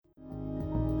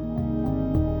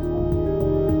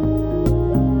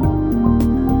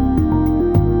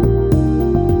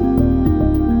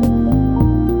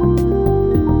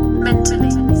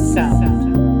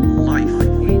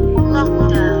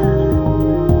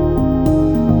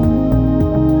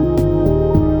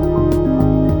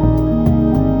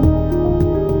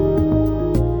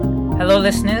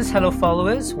listeners, hello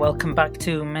followers, welcome back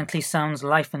to Mentally Sound's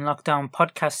Life in Lockdown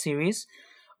podcast series.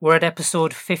 We're at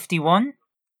episode 51,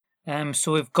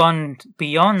 so we've gone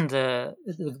beyond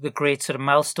the great sort of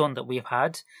milestone that we've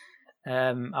had.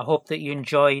 I hope that you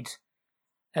enjoyed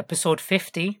episode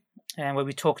 50, where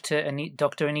we talked to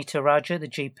Dr. Anita Raja, the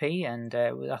GP, and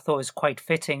I thought it was quite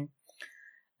fitting.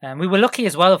 We were lucky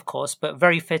as well, of course, but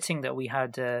very fitting that we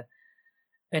had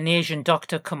an Asian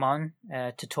doctor come on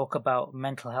to talk about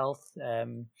mental health,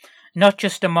 not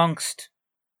just amongst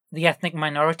the ethnic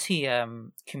minority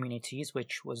communities,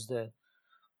 which was the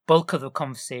bulk of the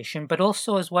conversation, but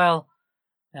also as well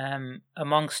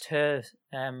amongst her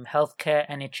healthcare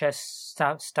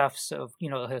NHS staffs of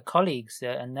her colleagues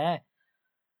and their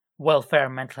welfare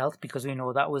and mental health, because we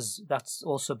know that's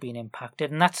also been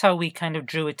impacted, and that's how we kind of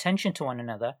drew attention to one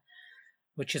another,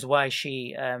 which is why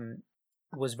she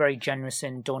was very generous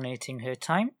in donating her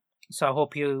time. So I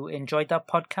hope you enjoyed that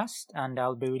podcast, and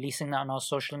I'll be releasing that on our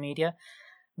social media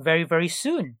very, very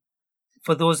soon.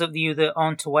 For those of you that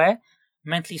aren't aware,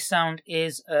 Mentally Sound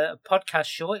is a podcast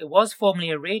show. It was formerly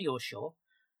a radio show,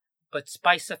 but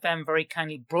Spice FM very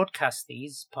kindly broadcast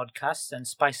these podcasts, and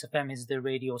Spice FM is the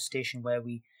radio station where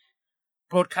we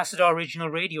broadcasted our original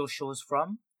radio shows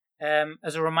from.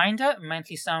 As a reminder,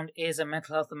 Mentally Sound is a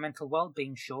mental health and mental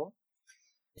well-being show.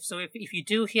 So if you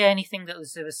do hear anything that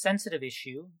is a sensitive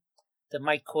issue that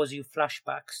might cause you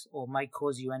flashbacks or might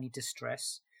cause you any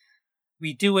distress,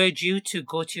 we do urge you to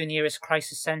go to your nearest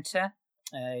crisis centre,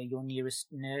 your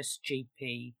nearest nurse,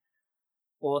 GP,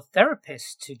 or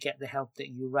therapist to get the help that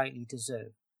you rightly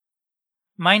deserve.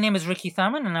 My name is Ricky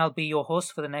Thaman, and I'll be your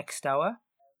host for the next hour.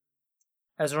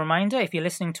 As a reminder, if you're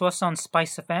listening to us on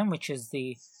Spice FM, which is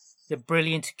the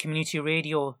brilliant community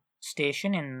radio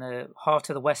station in the heart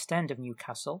of the West End of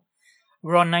Newcastle,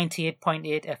 we're on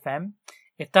 98.8 FM.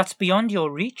 If that's beyond your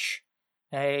reach,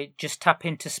 just tap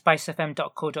into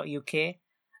spicefm.co.uk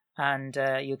and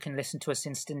you can listen to us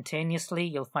instantaneously.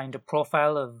 You'll find a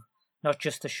profile of not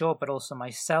just the show, but also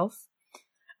myself.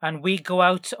 And we go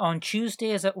out on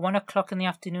Tuesdays at 1 o'clock in the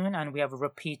afternoon, and we have a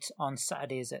repeat on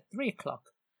Saturdays at 3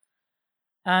 o'clock.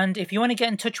 And if you want to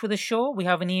get in touch with the show, we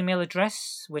have an email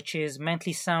address, which is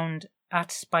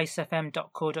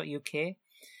mentallysound@spicefm.co.uk.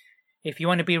 If you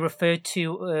want to be referred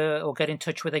to or get in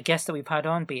touch with a guest that we've had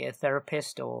on, be it a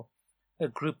therapist or a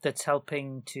group that's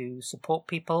helping to support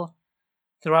people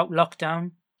throughout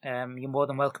lockdown, you're more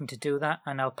than welcome to do that,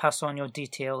 and I'll pass on your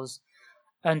details.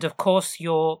 And of course,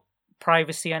 your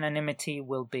privacy and anonymity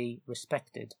will be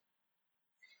respected.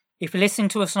 If you're listening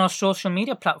to us on our social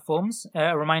media platforms,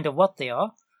 a reminder of what they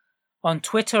are. On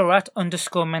Twitter, we're at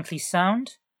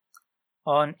 _mentally-sound.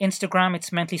 On Instagram,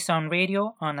 it's Mentally Sound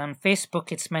Radio. And on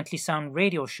Facebook, it's Mentally Sound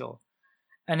Radio Show.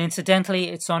 And incidentally,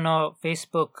 it's on our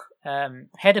Facebook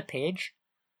header page,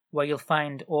 where you'll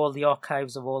find all the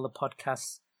archives of all the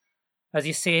podcasts. As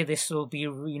you say, this will be,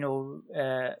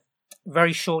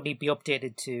 very shortly be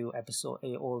updated to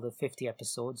all the 50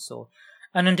 episodes. So,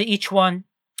 and under each one,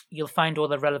 you'll find all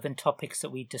the relevant topics that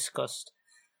we discussed.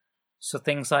 So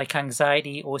things like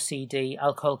anxiety, OCD,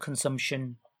 alcohol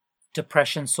consumption,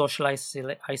 depression, social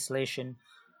isolation,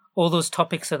 all those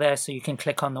topics are there, so you can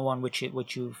click on the one which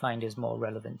you find is more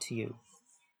relevant to you.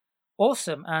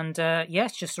 Awesome. And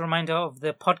yes, just a reminder of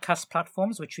the podcast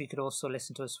platforms which we could also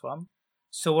listen to us from.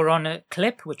 So we're on a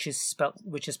Clip, which is spelled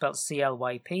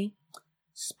CLYP,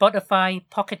 Spotify,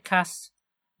 Pocket Cast,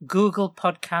 Google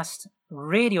Podcast,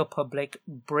 Radio Public,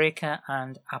 Breaker,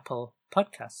 and Apple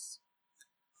Podcasts.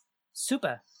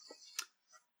 Super.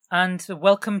 And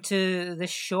welcome to this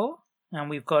show. And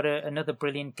we've got another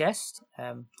brilliant guest.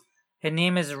 Her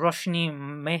name is Roshni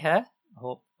Meher.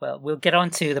 We'll get on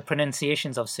to the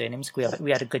pronunciations of surnames. We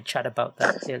had a good chat about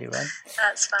that earlier on.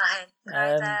 That's fine.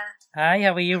 Hi there. Hi,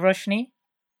 how are you, Roshni?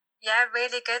 Yeah,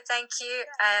 really good, thank you.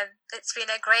 It's been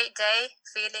a great day,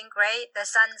 feeling great. The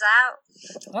sun's out.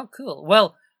 Oh, cool.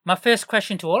 Well, my first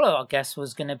question to all of our guests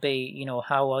was going to be,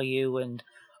 how are you? And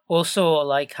also,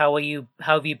 like, how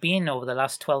have you been over the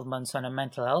last 12 months on a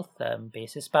mental health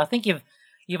basis? But I think you've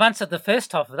answered the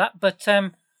first half of that. But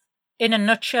in a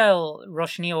nutshell,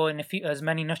 Roshni, or in as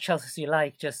many nutshells as you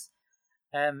like, just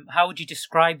how would you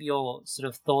describe your sort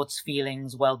of thoughts,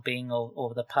 feelings, well-being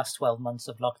over the past 12 months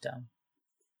of lockdown?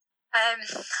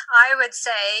 I would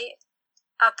say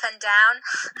up and down.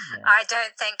 Yeah. I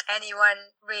don't think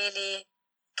anyone really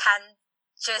can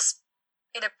just,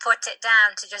 put it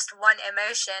down to just one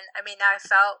emotion. I mean, I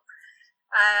felt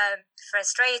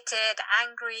frustrated,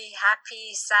 angry,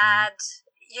 happy, sad.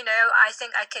 I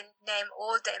think I can name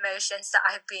all the emotions that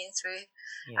I've been through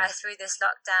through this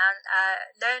lockdown.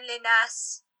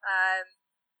 Loneliness,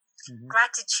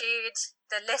 gratitude.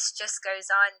 The list just goes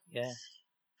on. Yeah.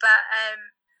 But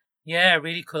yeah,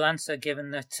 really cool answer.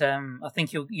 Given that, I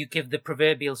think you give the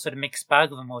proverbial sort of mixed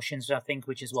bag of emotions. I think,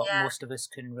 which is what most of us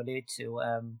can relate to.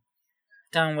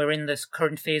 Dan, we're in this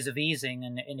current phase of easing,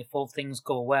 and if all things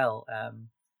go well,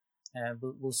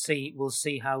 we'll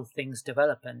see how things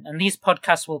develop, and these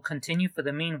podcasts will continue for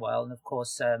the meanwhile. And of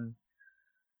course,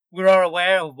 we are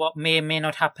aware of what may or may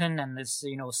not happen, and there's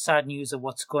sad news of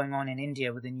what's going on in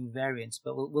India with the new variants.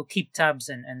 But we'll keep tabs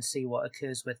and see what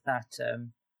occurs with that.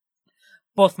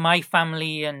 Both my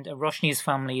family and Roshni's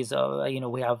families are,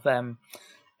 we have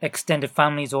extended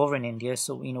families over in India,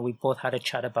 so we both had a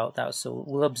chat about that. So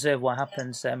we'll observe what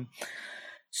happens.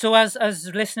 So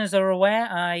as listeners are aware,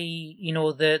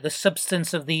 the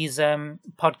substance of these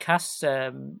podcasts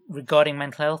regarding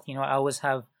mental health, I always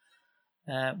have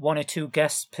one or two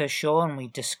guests per show, and we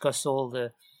discuss all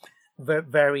the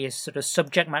various sort of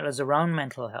subject matters around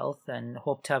mental health, and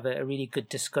hope to have a really good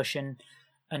discussion,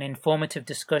 an informative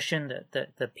discussion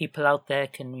that people out there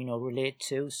can relate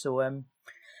to. So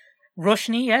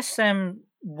Roshni, yes,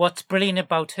 what's brilliant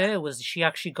about her was she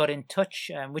actually got in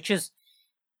touch, which is,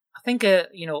 I think,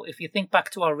 if you think back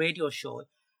to our radio show,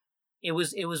 it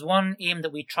was one aim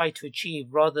that we tried to achieve,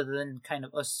 rather than kind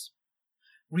of us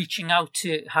reaching out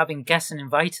to having guests and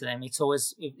inviting them. It's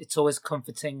always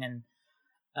comforting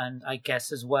and I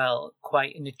guess as well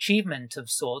quite an achievement of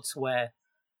sorts, where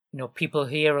people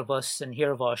hear of us and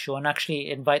hear of our show and actually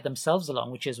invite themselves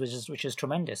along, which is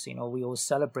tremendous. We always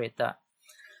celebrate that.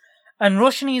 And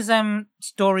Roshni's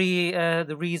story,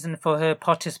 the reason for her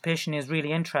participation is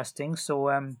really interesting.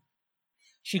 So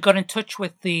she got in touch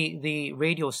with the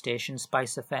radio station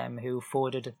Spice FM, who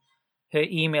forwarded her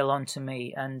email on to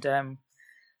me, and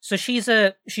so she's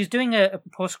doing a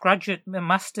postgraduate, a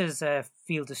master's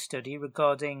field of study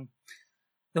regarding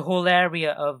the whole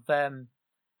area of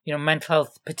mental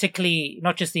health, particularly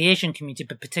not just the Asian community,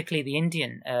 but particularly the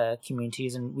Indian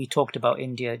communities. And we talked about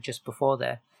India just before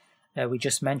there. We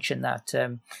just mentioned that.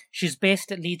 She's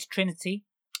based at Leeds Trinity.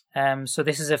 So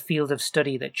this is a field of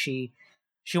study that she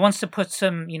wants to put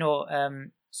some,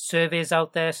 surveys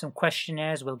out there, some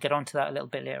questionnaires. We'll get onto that a little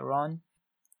bit later on.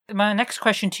 My next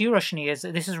question to you, Roshni, is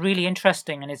this is really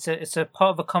interesting, and it's a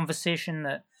part of a conversation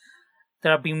that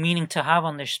I've been meaning to have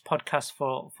on this podcast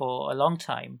for a long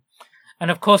time.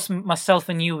 And of course, myself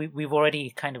and you, we've already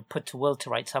kind of put to world to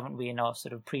rights, haven't we, in our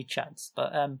sort of pre-chats.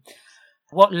 But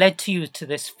what led to you to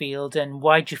this field, and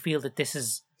why do you feel that this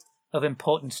is of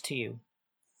importance to you?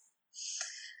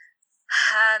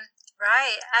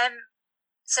 Right.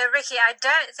 So Ricky, I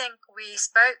don't think we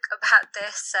spoke about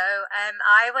this. So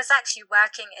I was actually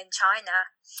working in China.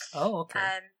 Oh,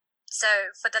 okay.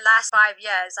 So for the last 5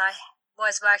 years, I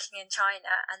was working in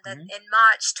China, and then in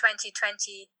March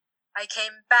 2020, I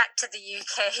came back to the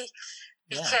UK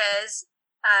because,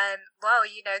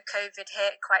 COVID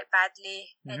hit quite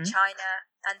badly in China,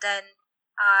 and then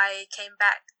I came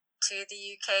back to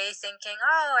the UK thinking,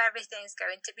 everything's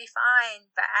going to be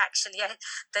fine. But actually,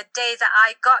 the day that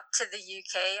I got to the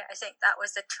UK, I think that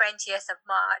was the 20th of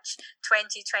March,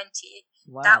 2020.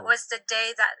 Wow. That was the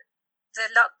day that the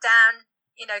lockdown,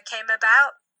 came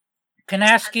about. Can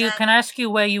I ask you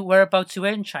whereabouts you were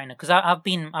in China? Because I've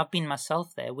been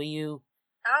myself there. Were you?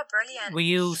 Oh, brilliant. Were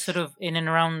you sort of in and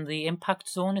around the impact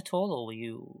zone at all, or were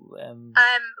you?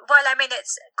 Well, I mean,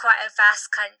 it's quite a vast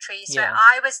country. So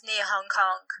I was near Hong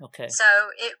Kong. Okay.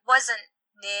 So it wasn't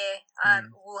near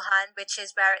Wuhan, which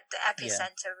is where the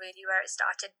epicenter really where it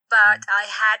started. But I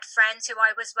had friends who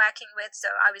I was working with,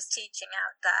 so I was teaching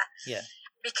out there. Yeah.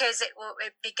 Because it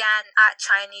began at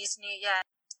Chinese New Year.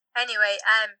 Anyway,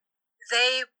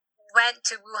 they went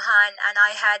to Wuhan, and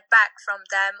I heard back from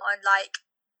them on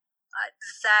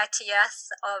 30th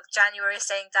of January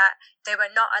saying that they were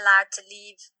not allowed to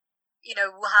leave,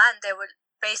 Wuhan. They were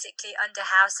basically under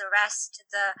house arrest.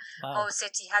 The whole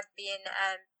city had been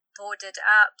boarded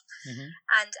up.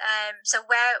 And so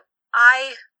where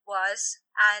I was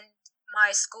and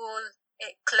my school,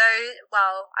 it closed.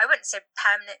 Well, I wouldn't say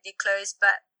permanently closed,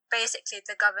 but basically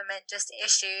the government just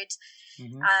issued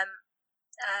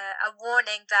a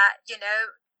warning that,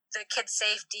 the kids'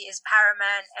 safety is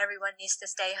paramount. Everyone needs to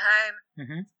stay home.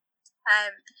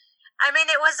 I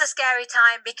mean, it was a scary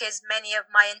time because many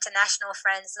of my international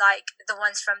friends, like the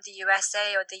ones from the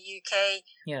USA or the UK,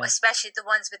 especially the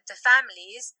ones with the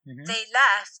families, they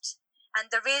left.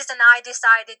 And the reason I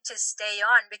decided to stay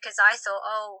on, because I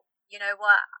thought, you know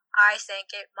what, I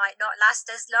think it might not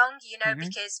last as long,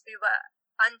 because we were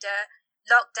under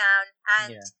lockdown.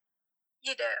 And,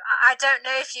 I don't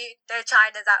know if you know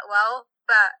China that well,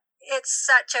 but it's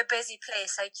such a busy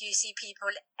place. Like, you see people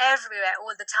everywhere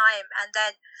all the time. And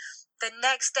then the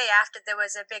next day after there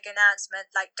was a big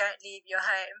announcement, like, don't leave your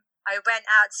home, I went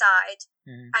outside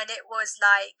and it was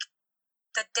like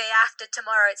the day after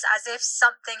tomorrow. It's as if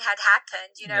something had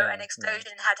happened, an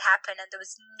explosion had happened and there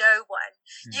was no one.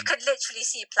 You could literally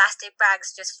see plastic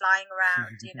bags just flying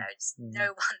around, just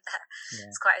no one there.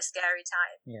 It's quite a scary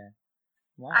time. Yeah.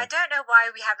 Wow. I don't know why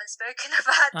we haven't spoken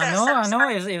about this. I know.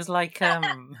 It was like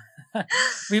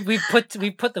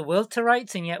we put the world to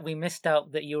rights, and yet we missed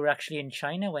out that you were actually in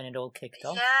China when it all kicked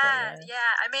off. Yeah.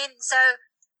 I mean, so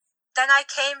then I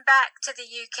came back to the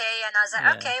UK, and I was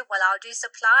like, okay, well, I'll do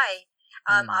supply.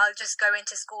 I'll just go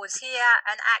into schools here.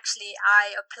 And actually,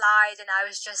 I applied, and I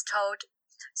was just told,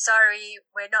 sorry,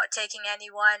 we're not taking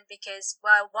anyone because,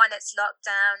 well, one, it's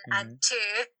lockdown, and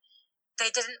two,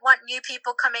 they didn't want new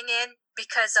people coming in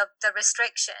because of the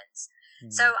restrictions.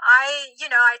 So I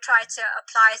tried to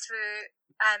apply through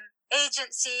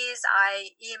agencies.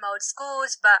 I emailed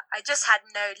schools, but I just had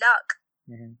no luck.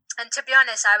 And to be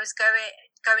honest, I was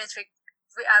going through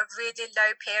a really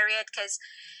low period, because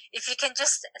if you can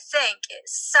just think,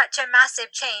 it's such a massive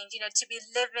change, to be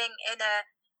living in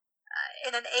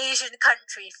an Asian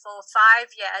country for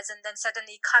 5 years and then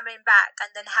suddenly coming back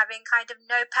and then having kind of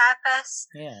no purpose.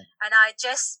 And I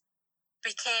just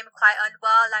became quite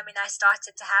unwell. I mean, I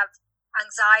started to have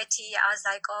anxiety. I was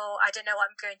like, oh, I don't know what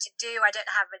I'm going to do. I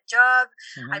don't have a job.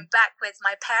 I'm back with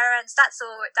my parents. That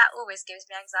always gives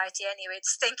me anxiety anyway.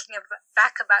 It's thinking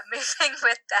back about moving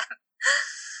with them.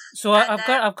 So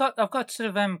I've got sort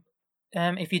of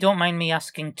if you don't mind me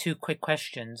asking 2 quick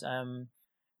questions.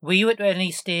 Were you at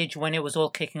any stage when it was all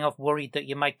kicking off worried that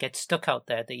you might get stuck out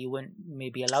there, that you weren't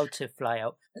maybe allowed to fly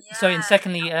out? So, and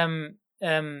secondly, on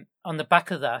the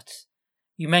back of that,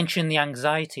 you mentioned the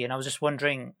anxiety, and I was just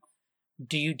wondering,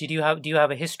 do you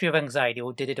have a history of anxiety,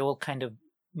 or did it all kind of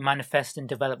manifest and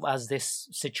develop as this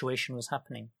situation was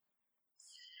happening?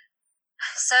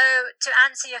 So, to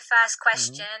answer your first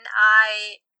question,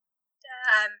 I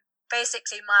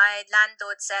basically, my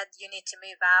landlord said you need to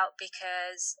move out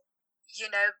because,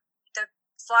 the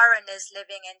foreigners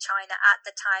living in China at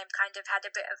the time kind of had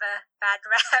a bit of a bad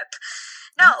rep.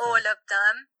 Not all of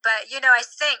them, but, I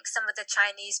think some of the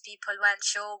Chinese people weren't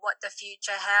sure what the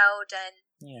future held. And,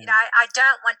 I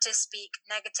don't want to speak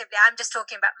negatively. I'm just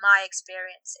talking about my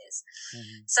experiences.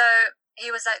 So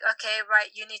he was like, okay,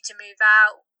 right, you need to move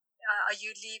out. Are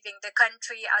you leaving the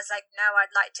country? I was like, no,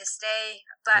 I'd like to stay.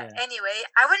 But anyway,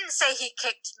 I wouldn't say he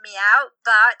kicked me out,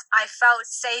 but I felt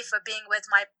safer being with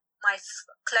my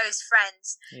close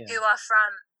friends who are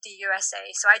from the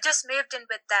USA. So I just moved in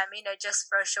with them, just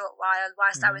for a short while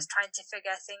whilst I was trying to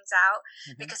figure things out,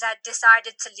 because I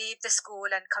decided to leave the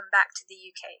school and come back to the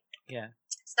UK.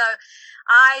 So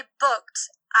I booked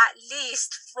at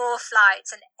least 4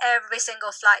 flights, and every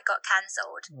single flight got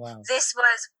cancelled. This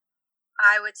was,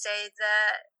 I would say,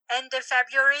 the end of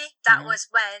February. That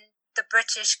was when the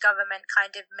British government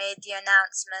kind of made the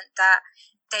announcement that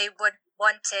they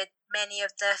wanted many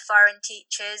of the foreign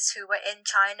teachers who were in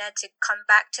China to come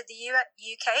back to the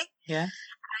UK. And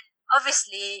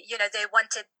obviously, they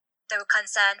were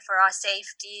concerned for our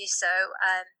safety. So,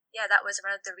 that was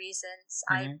one of the reasons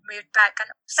I moved back.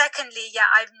 And secondly,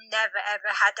 I've never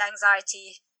ever had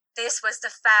anxiety. This was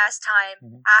the first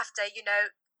time after,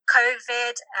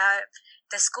 COVID,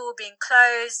 the school being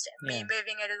closed, me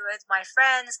moving in with my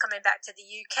friends, coming back to the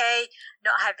UK,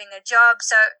 not having a job.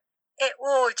 So it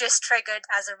all just triggered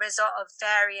as a result of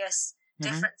various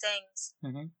different things.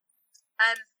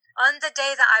 On the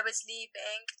day that I was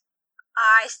leaving,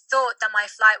 I thought that my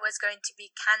flight was going to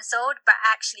be cancelled, but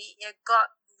actually it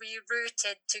got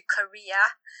rerouted to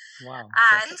Korea.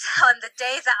 And on the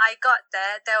day that I got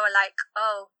there, they were like,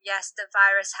 oh, yes, the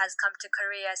virus has come to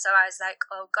Korea. So I was like,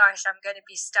 oh, gosh, I'm going to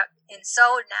be stuck in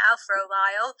Seoul now for a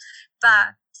while.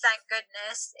 But thank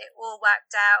goodness it all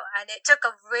worked out. And it took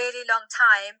a really long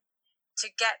time to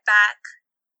get back.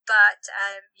 But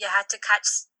you had to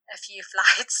catch a few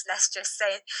flights, let's just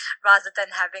say, rather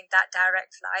than having that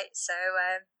direct flight. So,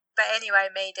 but anyway,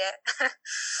 I made it.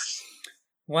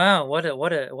 Wow, what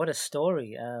a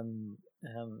story. I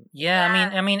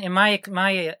mean, in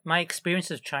my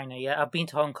experience of China, I've been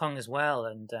to Hong Kong as well,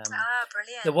 and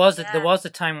brilliant. There was a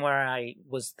time where I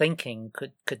was thinking,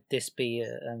 could this be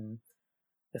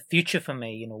a future for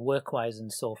me, work-wise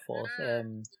and so forth. A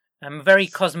very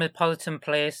cosmopolitan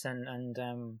place, and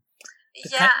I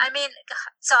mean,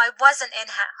 so I wasn't in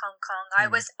Hong Kong. I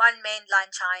was on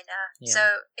mainland China,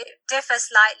 so it differs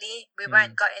slightly. We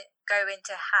won't go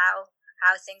into how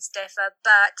things differ,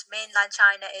 but mainland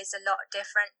China is a lot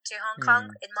different to Hong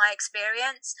Kong in my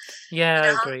experience. I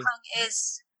agree. Hong Kong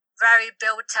is very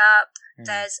built up.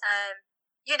 There's,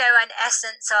 you know, an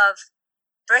essence of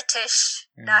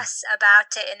Britishness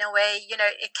about it in a way. You know,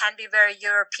 it can be very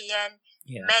European.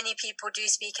 Yeah. Many people do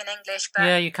speak in English, but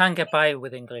yeah, you can get by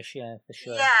with English, yeah, for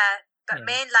sure. Yeah, but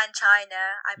mainland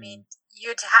China, I mean,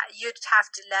 you'd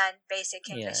have to learn basic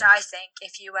English, I think,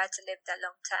 if you were to live there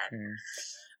long term.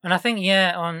 And I think,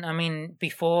 I mean,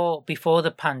 before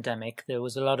the pandemic, there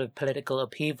was a lot of political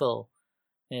upheaval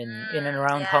in and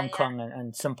around Hong Kong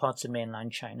and some parts of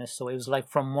mainland China. So it was like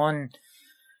from one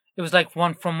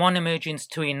emergence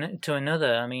to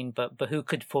another. I mean, but who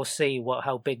could foresee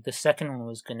how big the second one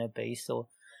was going to be? So,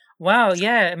 wow,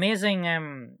 yeah, amazing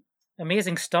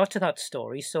start to that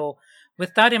story. So,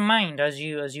 with that in mind, as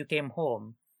you came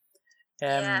home,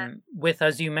 with,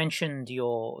 as you mentioned,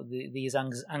 these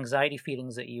anxiety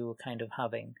feelings that you were kind of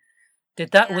having,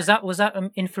 was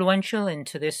that influential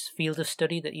into this field of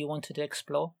study that you wanted to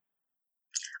explore?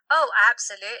 Oh,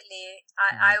 absolutely.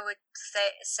 I would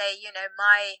say, you know,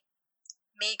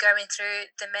 me going through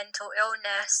the mental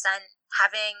illness and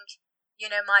having, you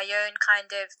know, my own kind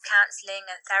of counseling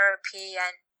and therapy,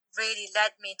 and really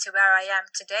led me to where I am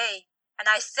today. And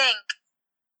I think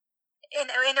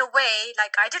in a way,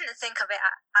 like, I didn't think of it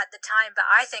at the time, but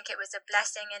I think it was a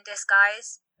blessing in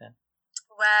disguise,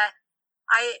 where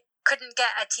I couldn't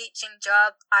get a teaching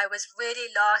job. I was really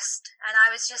lost, and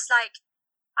I was just like,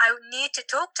 I need to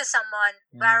talk to someone.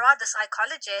 Where are the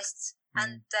psychologists?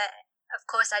 And of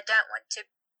course, I don't want to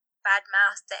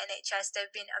badmouth the NHS.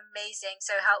 They've been amazing,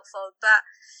 so helpful. But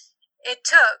it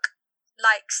took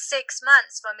like 6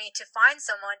 months for me to find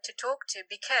someone to talk to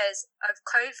because of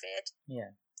COVID.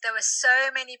 Yeah. There were so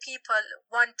many people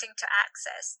wanting to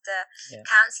access the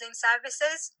counselling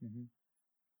services.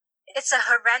 It's a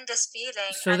horrendous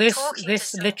feeling. So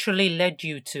this literally led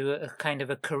you to a kind of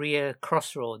a career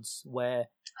crossroads where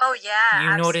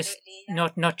you noticed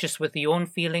not just with your own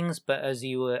feelings, but as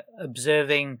you were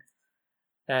observing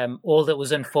all that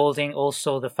was unfolding,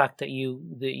 also the fact that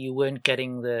you weren't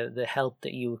getting the help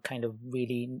that you kind of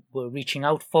really were reaching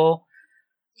out for.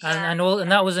 And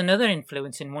that was another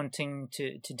influence in wanting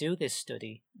to do this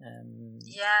study.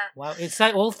 Wow, it's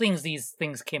like these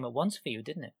things came at once for you,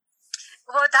 didn't it?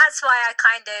 Well, that's why I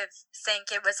kind of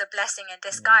think it was a blessing in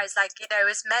disguise. Like, you know,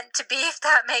 it was meant to be, if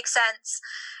that makes sense.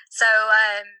 So,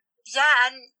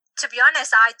 and to be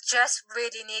honest, I just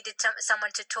really needed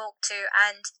someone to talk to,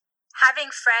 and having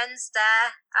friends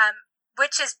there,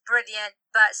 which is brilliant,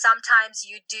 but sometimes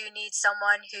you do need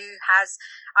someone who has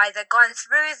either gone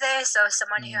through this or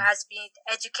someone who has been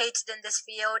educated in this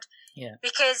field. Yeah.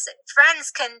 Because friends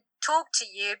can talk to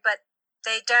you, but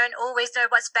they don't always know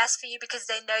what's best for you because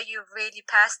they know you really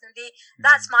personally.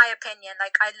 That's my opinion.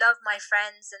 Like, I love my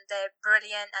friends and they're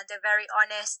brilliant and they're very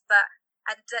honest,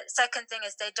 and the second thing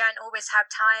is they don't always have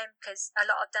time because a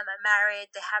lot of them are married,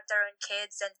 they have their own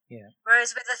kids, and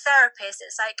whereas with a therapist,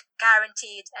 it's like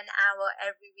guaranteed an hour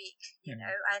every week, you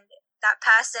know, and that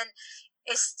person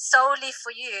is solely for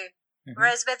you.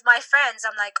 Whereas with my friends,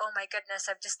 I'm like, oh my goodness,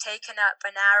 I've just taken up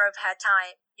an hour of her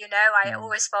time. You know, I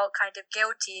always felt kind of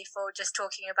guilty for just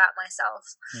talking about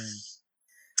myself.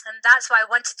 And that's why I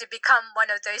wanted to become one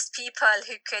of those people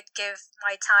who could give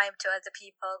my time to other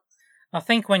people. I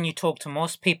think when you talk to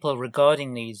most people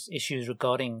regarding these issues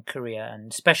regarding career,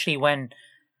 and especially when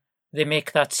they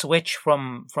make that switch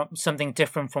from something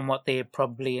different from what they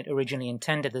probably originally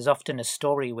intended, there's often a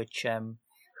story which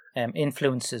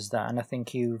influences that. And I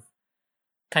think you've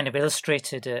kind of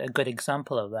illustrated a good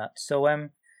example of that. So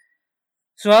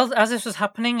as this was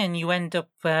happening, and you end up,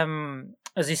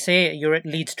 as you say, you're at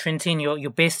Leeds Trinity, and you're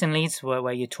based in Leeds,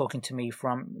 where you're talking to me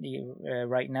from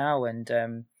right now,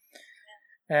 and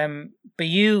but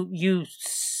you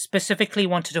specifically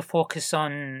wanted to focus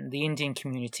on the Indian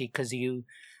community because you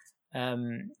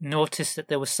noticed that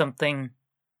there was something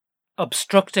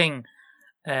obstructing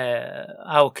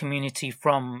our community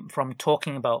from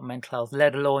talking about mental health,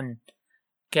 let alone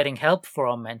getting help for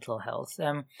our mental health.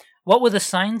 What were the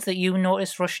signs that you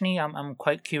noticed, Roshni? I'm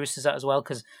quite curious as that as well,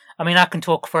 because I mean I can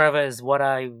talk forever as what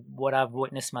I've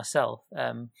witnessed myself.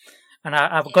 And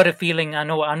I've got a feeling I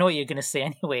know what you're going to say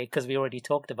anyway, because we already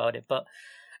talked about it. But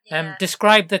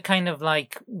describe the kind of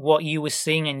like what you were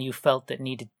seeing and you felt that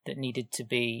needed to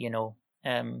be, you know,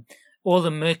 all the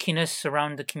murkiness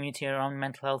around the community, around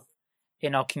mental health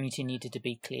in our community needed to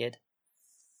be cleared.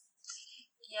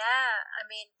 Yeah, I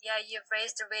mean, you've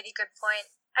raised a really good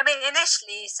point. I mean,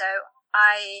 initially,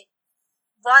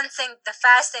 the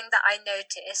first thing that I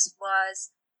noticed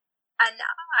was, and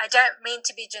I don't mean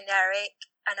to be generic,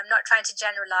 and I'm not trying to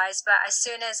generalize, but as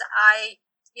soon as I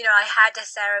had a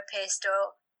therapist,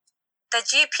 or the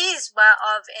GPs were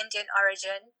of Indian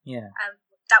origin. Yeah.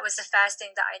 that was the first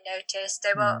thing that I noticed.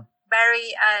 They were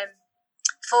very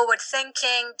forward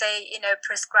thinking. They,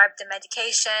 prescribed the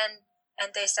medication,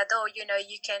 and they said, oh, you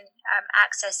can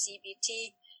access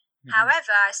CBT.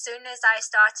 However, as soon as I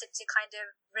started to kind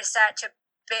of research a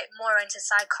bit more into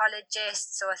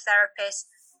psychologists or therapists,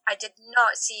 I did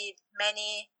not see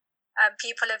many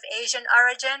people of Asian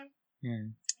origin.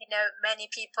 Many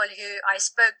people who I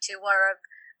spoke to were of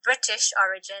British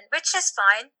origin, which is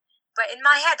fine. But in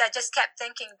my head, I just kept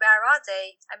thinking, where are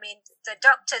they? I mean, the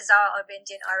doctors are of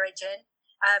Indian origin.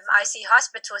 I see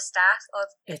hospital staff of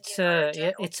Indian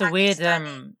origin. It's a weird,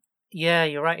 yeah,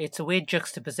 you're right. It's a weird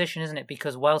juxtaposition, isn't it?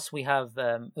 Because whilst we have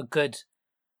a good,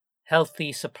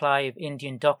 healthy supply of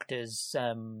Indian doctors,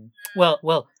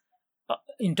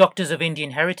 in doctors of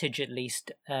Indian heritage at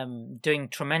least, doing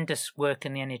tremendous work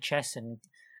in the NHS and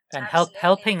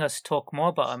helping us talk more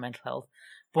about our mental health.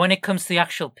 But when it comes to the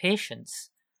actual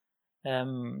patients,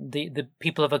 the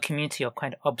people of a community are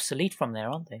kind of obsolete from there,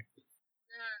 aren't they?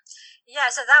 Yeah,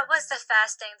 so that was the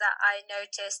first thing that I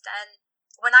noticed. And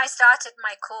when I started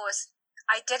my course,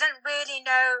 I didn't really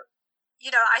know,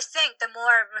 I think the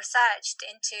more I researched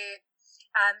into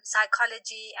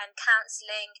psychology and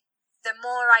counseling, the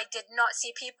more I did not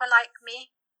see people like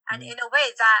me. And in a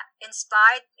way that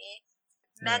inspired me.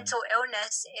 Mental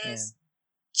illness is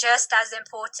just as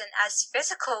important as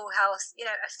physical health,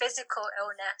 a physical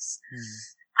illness.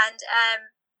 And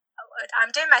I'm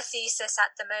doing my thesis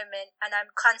at the moment, and I'm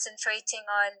concentrating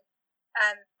on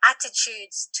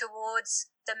attitudes towards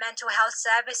the mental health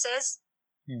services.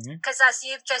 Because as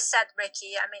you've just said,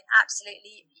 Ricky, I mean,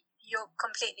 absolutely, you're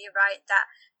completely right that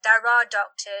there are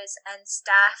doctors and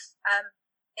staff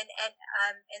in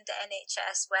the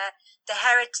NHS where the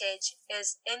heritage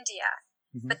is India.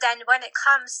 But then when it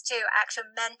comes to actual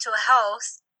mental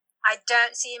health, I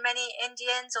don't see many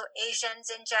Indians or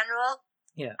Asians in general.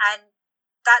 Yeah. And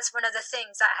that's one of the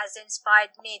things that has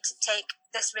inspired me to take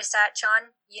this research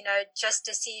on, just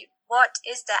to see what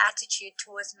is their attitude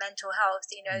towards mental health.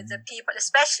 The people,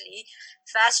 especially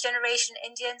first generation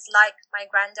Indians like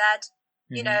my granddad,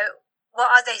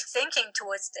 what are they thinking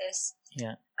towards this?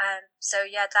 Yeah. So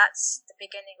yeah, that's the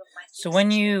beginning of my thesis. So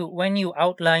when you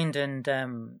outlined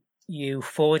and you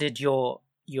forwarded your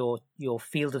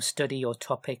field of study, your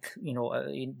topic,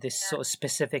 this sort of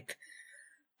specific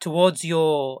towards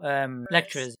your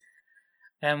lecturers,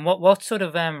 and what sort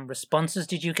of responses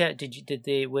did you get?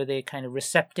 Were they kind of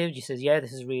receptive? You said, yeah,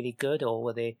 this is really good, or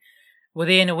were they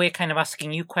in a way kind of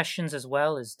asking you questions as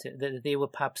well, as to that they were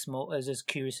perhaps more as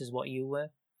curious as what you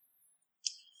were?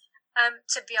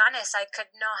 To be honest, I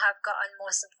could not have gotten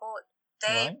more support.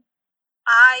 Right.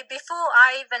 Before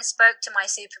I even spoke to my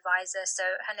supervisor,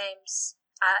 so her name's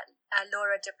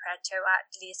Laura DePreto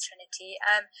at Leeds Trinity.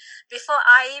 Before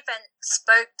I even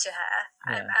spoke to her,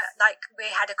 we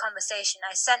had a conversation,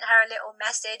 I sent her a little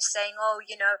message saying, oh,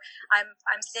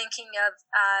 I'm thinking of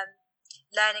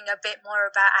learning a bit more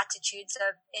about attitudes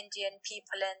of Indian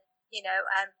people and,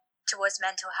 towards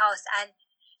mental health. And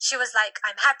she was like,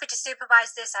 I'm happy to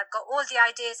supervise this. I've got all the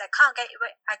ideas. I can't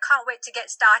wait to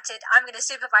get started. I'm going to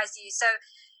supervise you. So,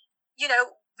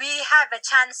 we have a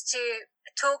chance to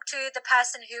talk to the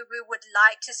person who we would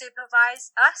like to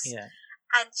supervise us. Yeah.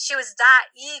 And she was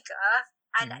that eager.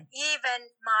 And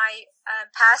even my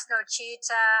personal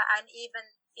tutor and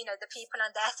even, the people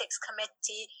on the ethics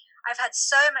committee, I've had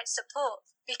so much support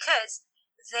because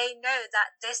they know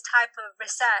that this type of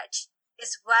research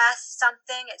is worth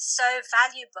something. It's so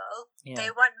valuable. Yeah.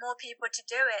 They want more people to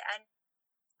do it. And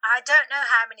I don't know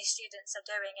how many students are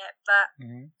doing it, but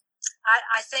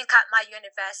I think at my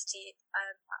university,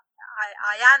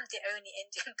 I am the only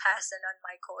Indian person on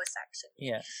my course, actually.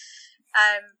 Yeah.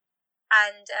 I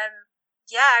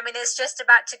mean, it's just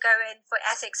about to go in for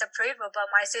ethics approval,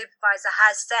 but my supervisor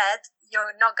has said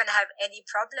you're not going to have any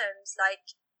problems.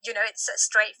 Like, it's a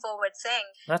straightforward thing.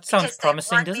 That sounds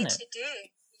promising, doesn't it? To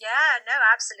do. Yeah, no,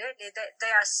 absolutely. They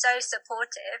are so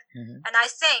supportive. And I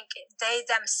think they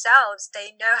themselves,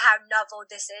 they know how novel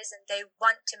this is and they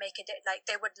want to make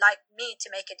they would like me to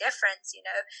make a difference,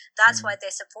 That's why they're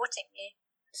supporting me.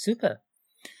 Super.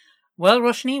 Well,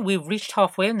 Roshni, we've reached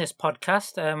halfway in this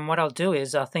podcast. What I'll do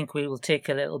is I think we will take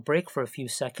a little break for a few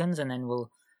seconds and then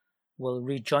we'll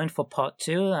rejoin for part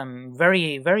 2.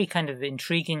 Very, very kind of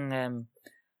intriguing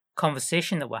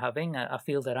conversation that we're having. I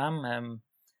feel that I'm...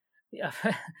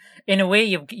 in a way,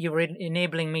 you're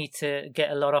enabling me to get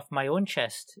a lot off my own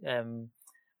chest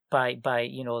by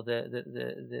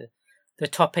the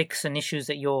topics and issues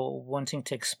that you're wanting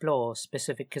to explore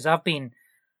specific. Because I've been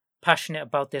passionate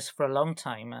about this for a long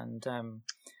time, and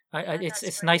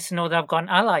it's nice to know that I've got an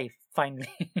ally finally.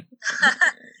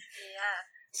 Yeah.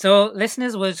 So,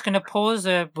 listeners, we're just going to pause.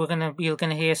 You're going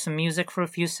to hear some music for a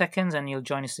few seconds, and you'll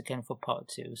join us again for part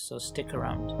 2. So, stick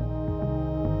around.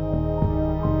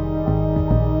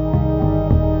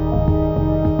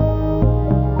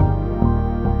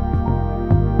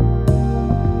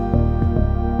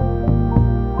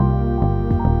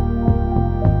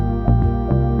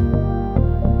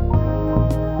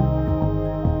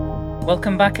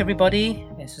 Welcome back, everybody.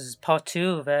 This is part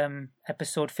 2 of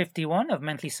episode 51 of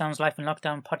Mentally Sounds Life in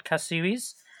Lockdown podcast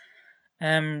series.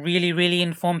 Really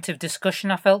informative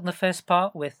discussion, I felt, in the first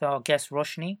part with our guest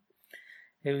Roshni,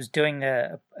 who's doing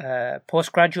a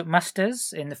postgraduate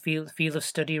master's in the field of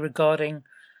study regarding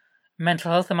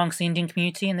mental health amongst the Indian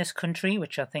community in this country,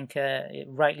 which I think,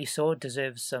 rightly so,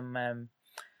 deserves some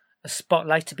a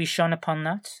spotlight to be shone upon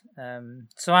that.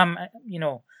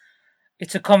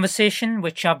 It's a conversation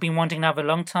which I've been wanting to have a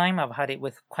long time. I've had it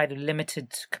with quite a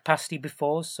limited capacity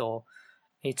before, so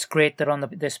it's great that on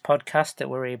this podcast that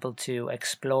we're able to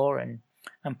explore and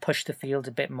push the field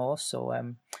a bit more. So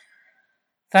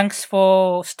thanks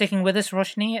for sticking with us,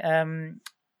 Roshni.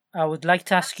 I would like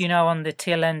to ask you now on the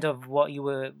tail end of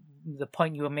the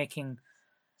point you were making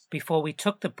before we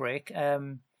took the break. I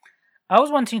was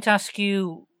wanting to ask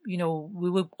you, we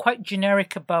were quite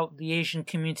generic about the Asian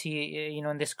community,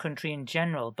 in this country in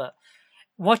general, but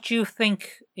what do you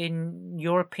think, in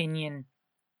your opinion,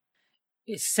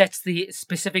 it sets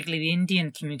specifically the Indian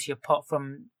community apart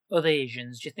from other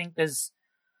Asians? Do you think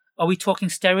are we talking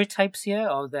stereotypes here?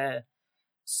 Are there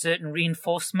certain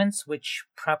reinforcements which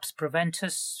perhaps prevent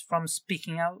us from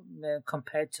speaking out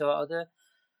compared to our other,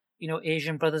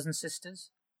 Asian brothers and sisters?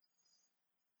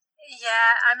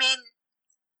 Yeah, I mean,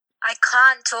 I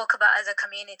can't talk about other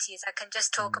communities. I can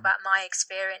just talk about my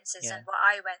experiences and what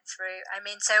I went through. I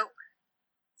mean, so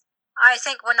I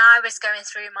think when I was going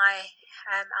through my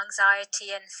anxiety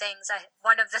and things,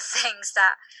 one of the things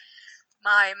that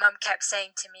my mum kept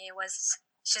saying to me was,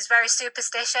 she's very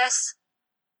superstitious.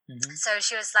 Mm-hmm. So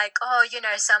she was like, oh,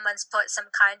 someone's put some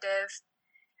kind of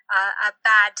a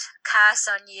bad curse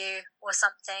on you or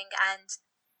something. And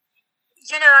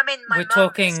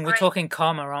we're talking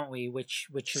karma, aren't we? Which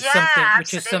is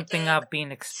something I've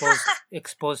been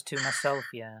exposed to myself.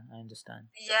 Yeah, I understand.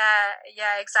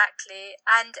 Yeah, exactly.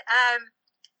 And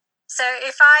so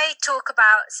if I talk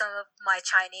about some of my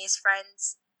Chinese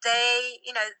friends, they,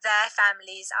 their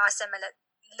families are similar,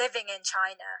 living in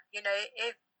China.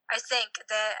 I think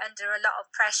they're under a lot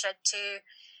of pressure to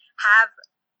have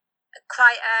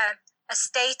quite a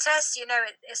status.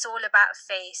 It's all about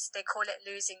face. They call it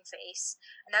losing face.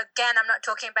 And again, I'm not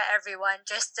talking about everyone,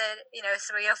 just the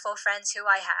 3 or 4 friends who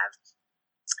I have.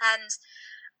 And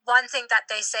one thing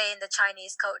that they say in the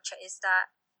Chinese culture is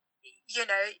that you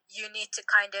need to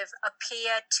kind of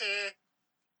appear to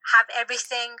have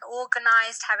everything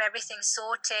organized, have everything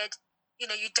sorted.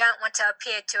 You don't want to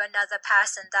appear to another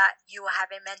person that you are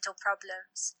having mental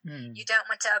problems. You don't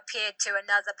want to appear to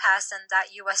another person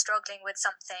that you are struggling with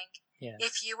something. Yeah.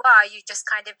 If you are, you just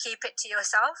kind of keep it to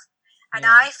yourself. And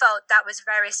I felt that was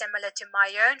very similar to my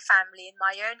own family and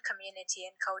my own community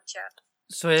and culture.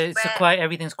 So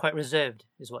everything's quite reserved,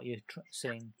 is what you're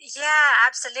saying? Yeah,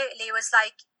 absolutely. It was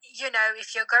like,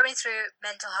 if you're going through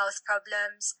mental health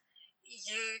problems,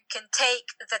 you can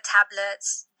take the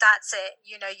tablets. That's it.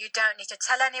 You don't need to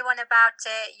tell anyone about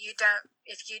it.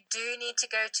 If you do need to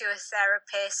go to a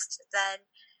therapist, then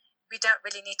we don't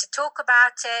really need to talk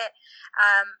about it.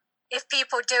 If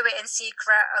people do it in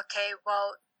secret, okay,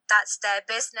 well, that's their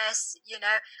business.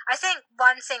 I think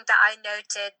one thing that I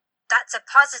noted that's a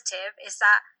positive is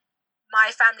that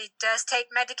my family does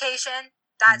take medication.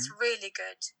 That's really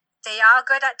good. They are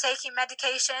good at taking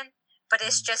medication, but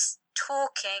it's just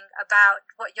talking about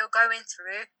what you're going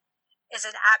through is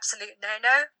an absolute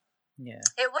no-no. Yeah.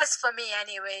 It was for me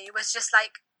anyway. It was just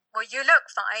like, well, you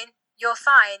look fine. You're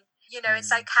fine.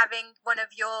 It's like having one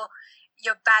of your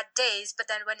bad days, but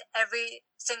then when every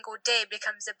single day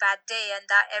becomes a bad day and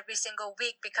that every single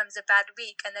week becomes a bad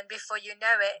week, and then before you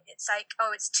know it, it's like,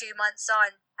 oh, it's 2 months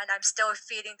on and I'm still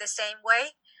feeling the same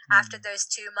way after those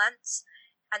 2 months.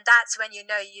 And that's when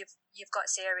you've got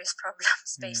serious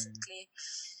problems, basically.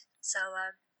 So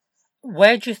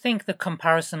where do you think the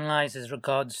comparison lies as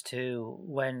regards to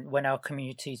when our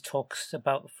community talks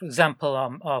about, for example,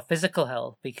 our physical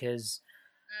health? Because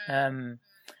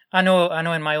I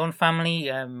know in my own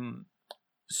family,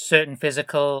 certain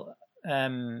physical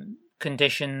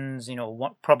conditions,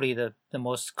 probably the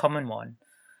most common one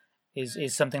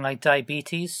is something like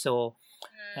diabetes. So,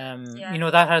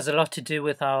 that has a lot to do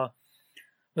with our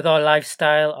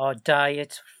lifestyle, our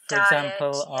diet, for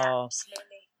example,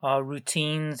 our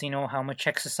routines, how much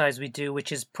exercise we do,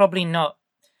 which is probably not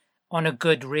on a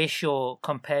good ratio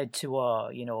compared to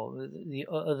our, the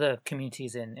other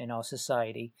communities in our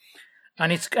society.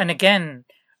 And again,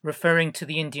 referring to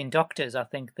the Indian doctors, I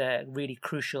think they're really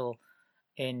crucial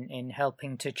in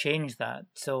helping to change that.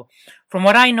 So from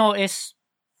what I notice,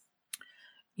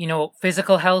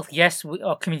 physical health, yes,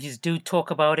 our communities do talk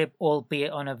about it,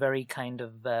 albeit on a very kind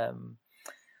of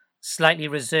slightly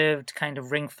reserved, kind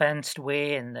of ring-fenced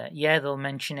way. And they'll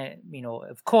mention it,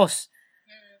 of course,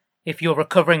 if you're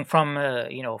recovering from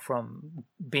from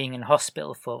being in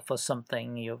hospital for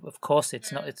something, of course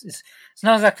it's not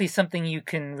exactly something you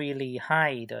can really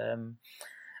hide.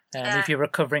 If you're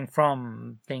recovering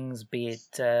from things, be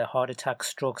it heart attacks,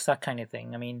 strokes, that kind of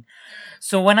thing. I mean,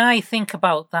 so when I think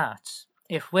about that,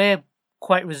 if we're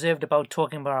quite reserved about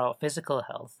talking about our physical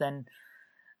health, then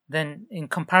in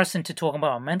comparison to talking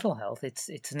about our mental health,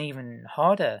 it's an even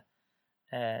harder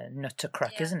nut to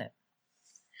crack, isn't it?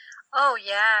 Oh,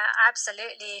 yeah,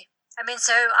 absolutely. I mean,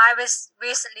 so I was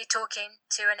recently talking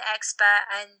to an expert,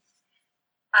 and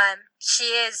she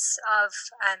is of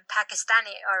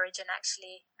Pakistani origin,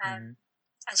 actually, and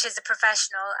she's a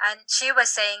professional, and she was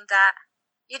saying that,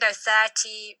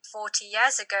 30, 40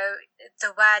 years ago,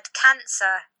 the word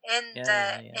cancer in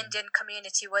the Indian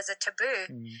community was a taboo.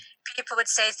 People would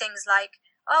say things like,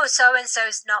 oh,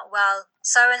 so-and-so's not well,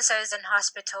 so-and-so's in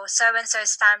hospital,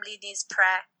 so-and-so's family needs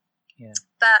prayer. Yeah.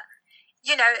 But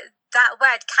that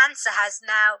word cancer has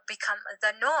now become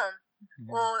the norm,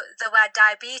 or the word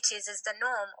diabetes is the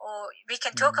norm, or we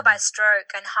can talk about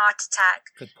stroke and heart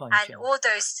attack and all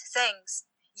those things.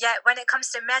 Yet when it comes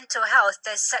to mental health,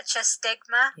 there's such a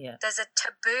stigma. Yeah. There's a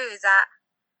taboo that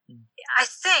I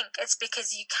think it's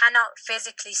because you cannot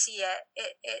physically see it.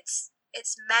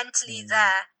 It's mentally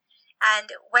there.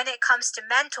 And when it comes to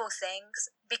mental things,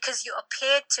 because you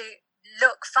appear to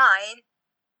look fine,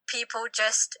 people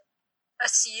just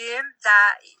assume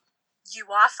that you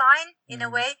are fine in a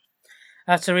way.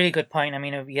 That's a really good point. I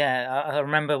mean, I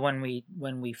remember when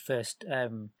we first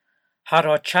had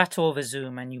our chat over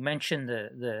Zoom, and you mentioned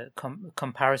the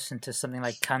comparison to something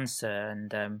like cancer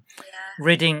and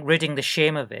ridding the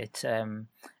shame of it.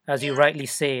 As you rightly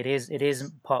say, it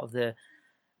is part of the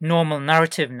normal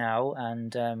narrative now,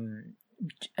 and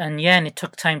it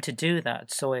took time to do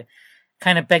that. So it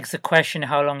kind of begs the question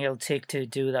how long it'll take to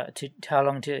do that, how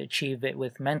long to achieve it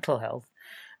with mental health.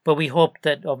 But we hope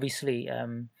that obviously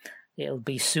it'll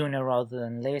be sooner rather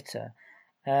than later.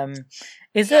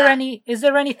 Is there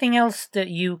anything else that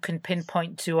you can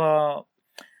pinpoint to our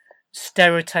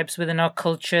stereotypes within our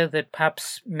culture that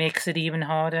perhaps makes it even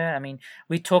harder? I mean,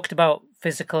 we talked about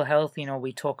physical health,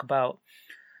 we talk about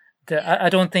I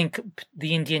don't think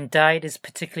the Indian diet is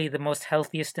particularly the most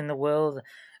healthiest in the world.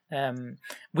 You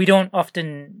don't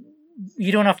often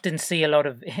see a lot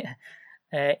of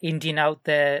Indians out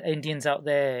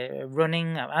there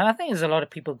running. I think there's a lot of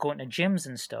people going to gyms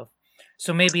and stuff.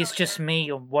 So maybe it's just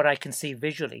me or what I can see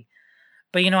visually.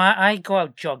 But I go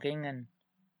out jogging, and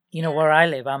where I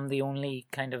live, I'm the only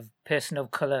kind of person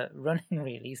of color running,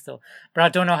 really. So, but I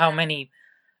don't know how many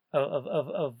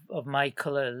of my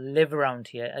color live around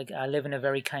here. I live in a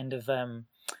very kind of an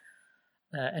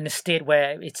estate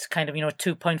where it's kind of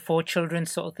 2.4 children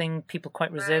sort of thing, people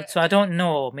quite reserved. So I don't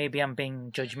know, maybe I'm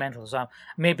being judgmental, so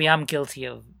maybe I'm guilty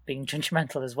of being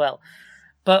judgmental as well.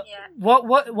 But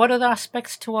what other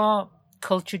aspects to our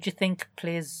culture do you think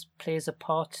plays a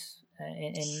part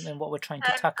in what we're trying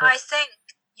to tackle? I think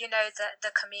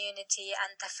the community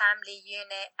and the family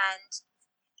unit, and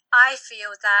I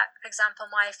feel that, for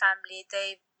example, my family,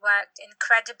 they worked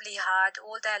incredibly hard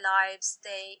all their lives.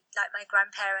 They, like my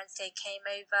grandparents, they came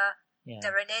over. They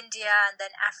were in India and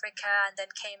then Africa and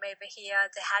then came over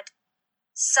here. They had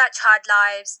such hard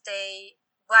lives. They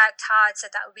worked hard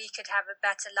so that we could have a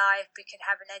better life, we could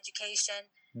have an education.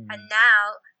 And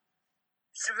now,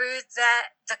 through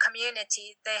the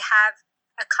community, they have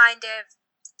a kind of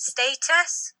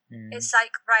status. It's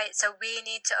like, right, so we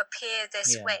need to appear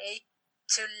this way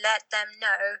to let them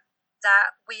know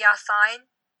that we are fine.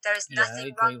 There is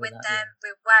nothing wrong with them.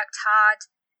 We worked hard.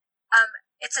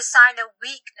 It's a sign of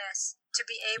weakness to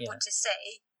be able to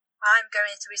say, I'm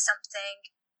going through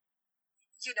something,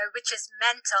 which is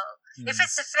mental. If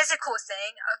it's a physical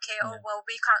thing, okay,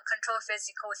 we can't control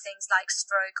physical things like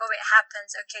stroke. It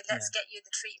happens. Okay, let's get you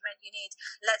the treatment you need.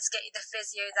 Let's get you the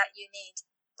physio that you need.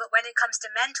 But when it comes to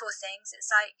mental things,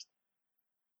 it's like,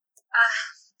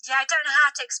 I don't know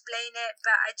how to explain it,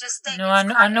 but I just think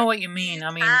I know what you mean. I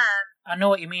mean, I know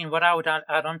what you mean. What I would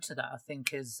add on to that, I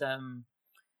think, is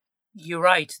you're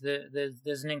right.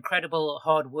 There's an incredible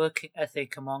hard work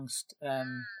ethic amongst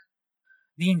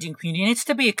the Indian community, and it's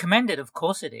to be commended. Of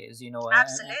course, it is.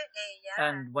 Absolutely, yeah.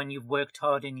 And when you've worked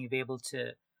hard and you've able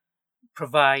to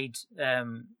provide,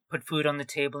 put food on the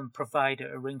table and provide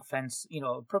a ring fence,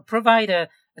 provide a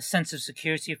sense of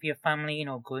security for your family,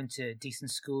 going to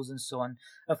decent schools and so on.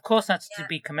 Of course, that's to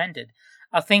be commended.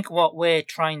 I think what we're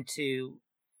trying to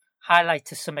highlight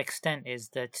to some extent is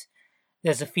that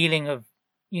there's a feeling of,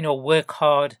 work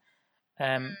hard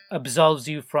absolves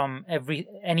you from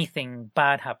anything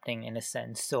bad happening in a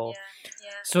sense. So,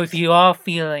 so if you are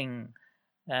feeling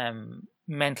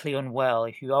mentally unwell,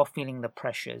 if you are feeling the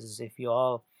pressures, if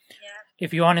you're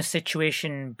in a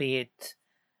situation, be it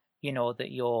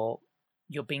that you're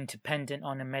being dependent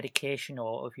on a medication,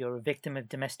 or if you're a victim of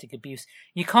domestic abuse,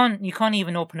 you can't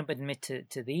even open up and admit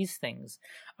to these things.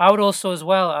 I would also as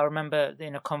well, I remember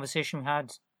in a conversation we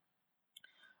had,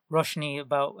 Roshni,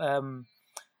 about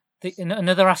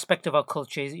another aspect of our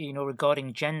culture is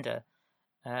regarding gender.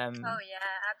 Oh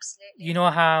yeah, absolutely. You know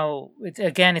how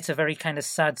it's a very kind of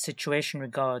sad situation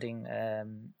regarding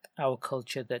our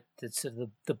culture, that sort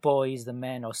of the boys, the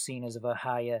men, are seen as of a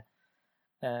higher,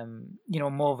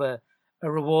 more of a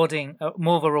reward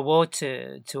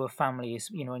to a family,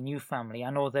 a new family. I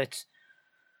know that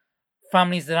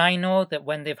families that I know, that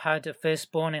when they've had a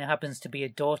firstborn and it happens to be a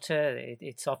daughter,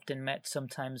 it's often met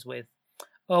sometimes with,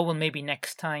 oh well, maybe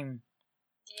next time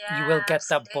you will get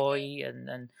that boy,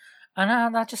 and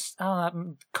I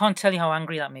can't tell you how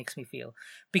angry that makes me feel,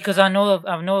 because I know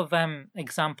of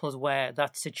examples where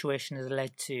that situation has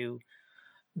led to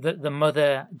the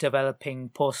mother developing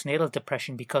postnatal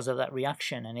depression because of that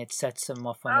reaction, and it sets them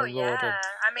off on a road. Yeah,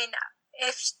 I mean,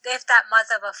 if that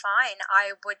mother were fine,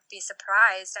 I would be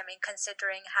surprised. I mean,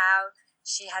 considering how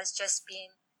she has just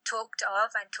been talked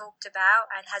of and talked about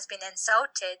and has been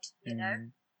insulted,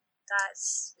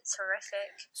 it's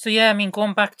horrific. So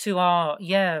going back to our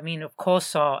of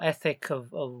course our ethic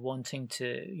of wanting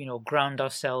to ground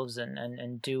ourselves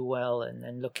and do well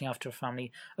and looking after a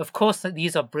family, of course that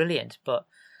these are brilliant, but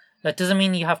that doesn't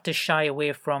mean you have to shy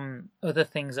away from other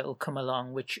things that will come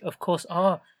along, which of course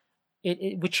are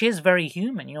which is very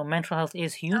human. Mental health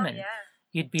is human.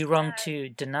 You'd be wrong to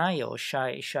deny or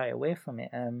shy away from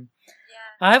it.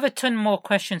 I have a ton more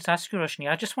questions to ask you, Roshni.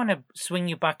 I just want to swing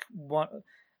you back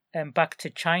to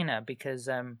China, because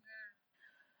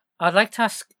I'd like to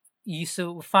ask you.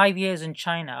 So 5 years in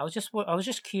China, I was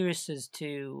just curious as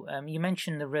to you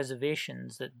mentioned the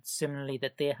reservations that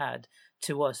they had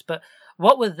to us, but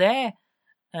what were their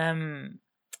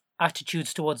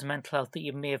attitudes towards mental health that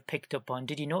you may have picked up on?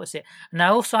 Did you notice it? And I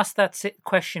also asked that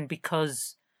question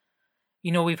because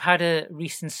we've had a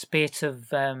recent spate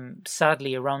of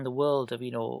sadly around the world of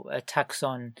attacks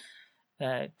on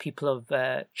people of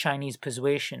Chinese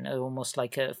persuasion, almost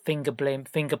like a finger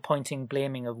pointing,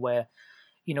 blaming of where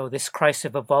this crisis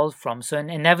have evolved from. So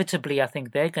inevitably, I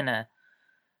think they're gonna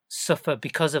suffer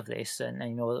because of this, and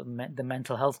the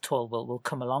mental health toll will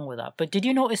come along with that. But did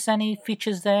you notice any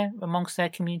features there amongst their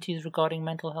communities regarding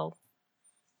mental health?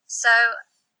 So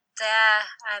their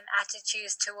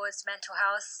attitudes towards mental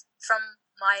health, from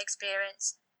my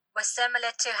experience, were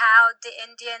similar to how the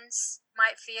Indians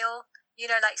might feel.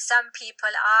 Like some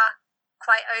people are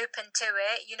quite open to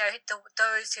it,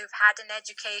 those who've had an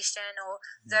education, or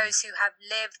those who have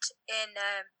lived in,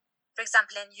 for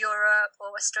example, in Europe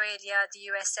or Australia, the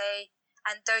USA,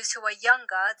 and those who were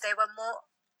younger, they were more,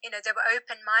 they were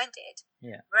open-minded.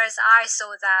 Yeah. Whereas I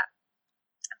saw that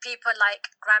people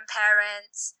like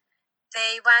grandparents,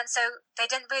 they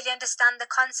didn't really understand the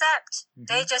concept. Mm-hmm.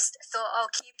 They just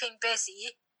thought, keeping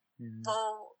busy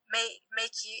will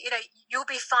make you, you'll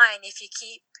be fine if you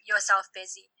keep yourself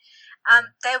busy.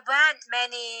 There weren't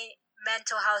many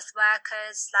mental health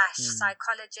workers /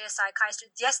 psychologists,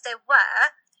 psychiatrists. Yes, there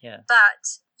were,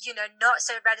 but not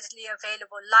so readily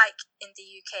available like in the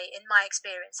UK, in my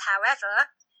experience.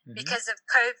 However, because of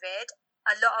COVID,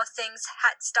 a lot of things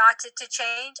had started to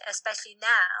change, especially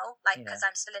now, because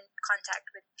I'm still in contact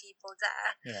with people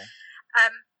there.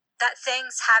 That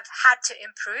things have had to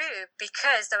improve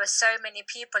because there were so many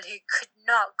people who could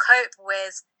not cope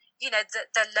with,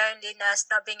 the loneliness,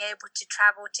 not being able to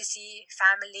travel to see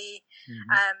family,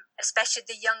 especially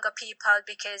the younger people,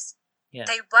 because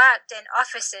they worked in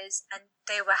offices and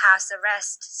they were house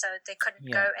arrest, so they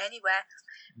couldn't go anywhere.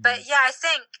 But I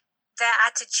think their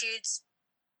attitudes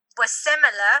were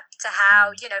similar to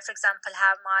how, for example,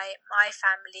 how my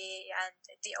family and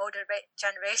the older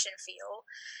generation feel.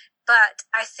 But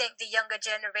I think the younger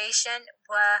generation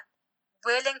were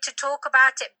willing to talk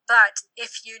about it, but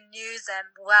if you knew them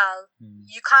well,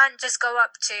 you can't just go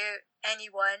up to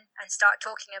anyone and start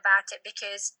talking about it,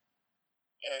 because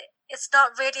it's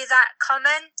not really that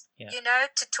common,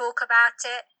 to talk about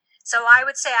it. So I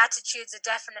would say attitudes are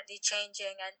definitely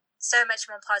changing and so much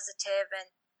more positive. And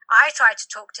I tried to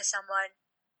talk to someone,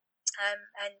 and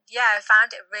I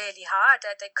found it really hard.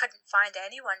 They couldn't find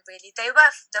anyone really. They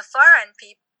were the foreign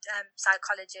people.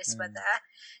 Psychologists were there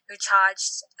who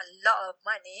charged a lot of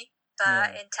money,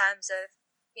 but in terms of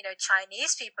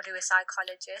Chinese people who were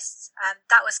psychologists,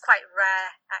 that was quite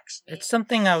rare actually. It's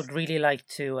something I would really like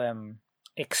to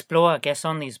explore, I guess,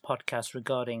 on these podcasts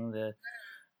regarding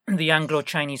the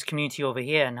Anglo-Chinese community over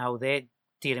here and how they're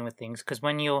dealing with things. Because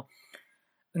and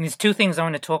there's two things I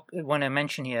want to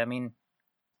mention here. I mean,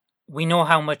 we know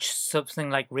how much something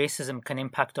like racism can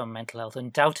impact on mental health.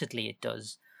 Undoubtedly, it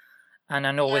does. And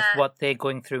I know with what they're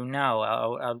going through now,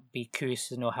 I'll be curious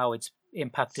to know how it's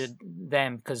impacted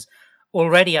them, because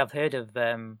already I've heard of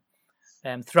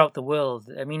throughout the world.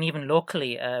 I mean, even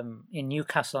locally in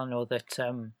Newcastle, I know that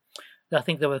I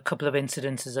think there were a couple of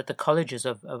incidences at the colleges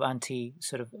of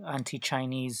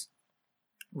anti-Chinese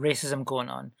racism going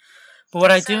on. But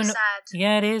what I do know,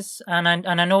 it is, and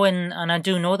I know and I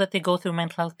do know that they go through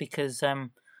mental health, because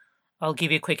I'll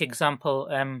give you a quick example.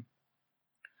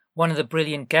 One of the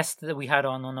brilliant guests that we had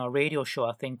on our radio show,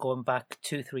 I think going back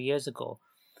 2-3 years ago,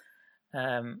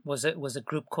 was a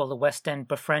group called the West End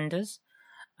Befrienders,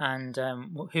 and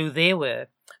who they were.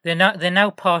 They're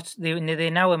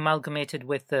now amalgamated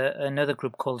with another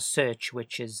group called Search,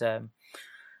 which is a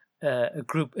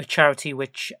charity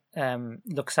which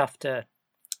looks after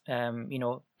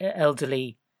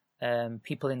elderly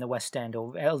people in the West End,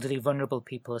 or elderly vulnerable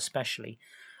people especially.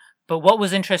 But what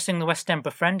was interesting, the West End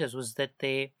Befrienders, was that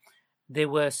they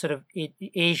were sort of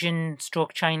Asian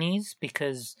stroke Chinese,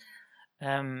 because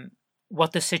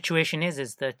what the situation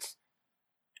is that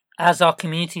as our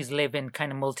communities live in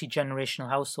kind of multi-generational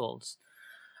households,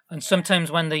 and sometimes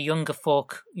when the younger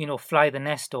folk, fly the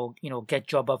nest, or, get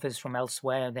job offers from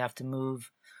elsewhere, they have to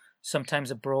move, sometimes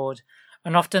abroad,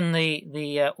 and often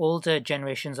the older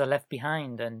generations are left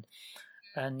behind, and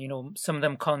some of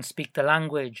them can't speak the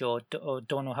language or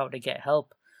don't know how to get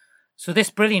help. So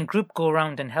this brilliant group go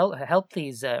around and help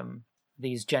these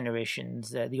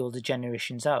generations, the older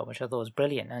generations out, which I thought was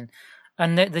brilliant.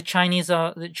 And the Chinese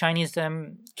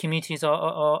communities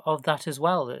are of that as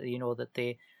well. That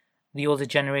the older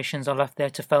generations are left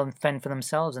there to fend for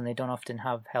themselves, and they don't often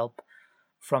have help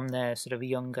from their sort of the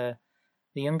younger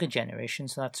generation.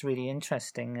 So that's really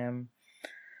interesting. I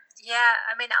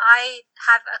mean, I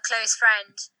have a close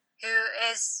friend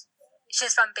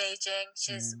she's from Beijing.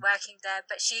 She's working there,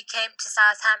 but she came to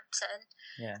Southampton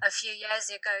a few years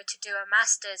ago to do a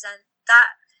master's, and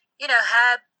that,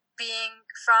 her being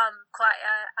from quite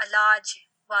a large,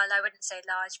 well, I wouldn't say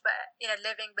large, but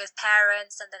living with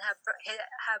parents, and then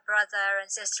her brother and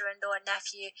sister-in-law and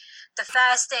nephew, the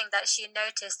first thing that she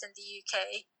noticed in the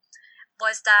UK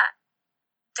was that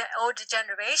the older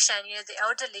generation, the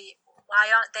elderly, why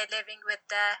aren't they living with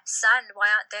their son? Why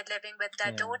aren't they living with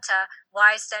their daughter?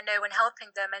 Why is there no one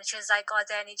helping them? And she was like, are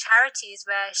there any charities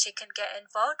where she can get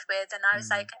involved with? And I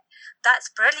was like, that's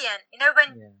brilliant.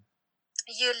 When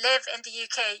you live in the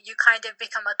UK, you kind of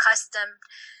become accustomed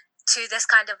to this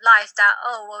kind of life that,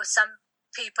 some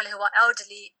people who are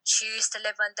elderly choose to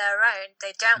live on their own.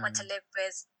 They don't want to live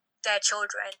with their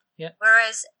children. Yeah.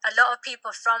 Whereas a lot of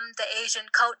people from the Asian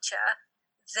culture,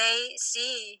 they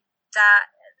see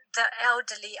that the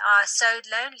elderly are so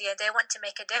lonely and they want to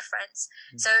make a difference.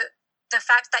 So the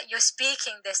fact that you're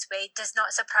speaking this way does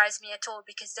not surprise me at all,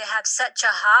 because they have such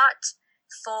a heart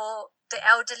for the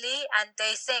elderly, and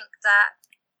they think that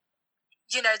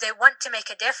they want to make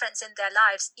a difference in their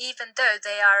lives, even though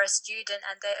they are a student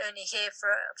and they're only here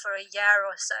for a year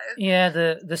or so. Yeah,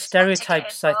 the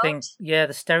stereotypes, I think. Yeah,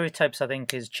 the stereotypes, I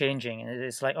think, is changing.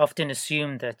 It's like often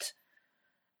assumed that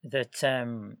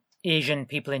Asian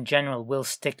people in general will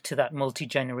stick to that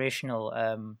multi-generational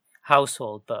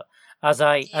household, but as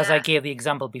I gave the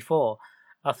example before,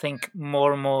 I think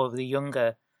more and more of the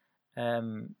younger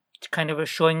kind of are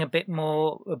showing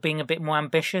being a bit more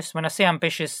ambitious. When I say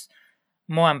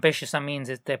more ambitious, I mean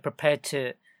that they're prepared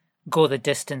to go the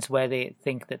distance where they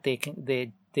think that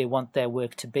they want their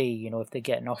work to be. If they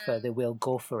get an offer, they will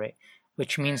go for it,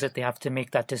 which means that they have to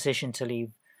make that decision to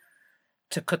leave,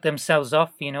 to cut themselves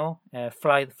off,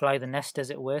 fly the nest, as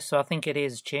it were. So I think it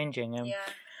is changing.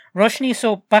 Roshni,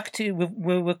 so back to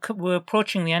we're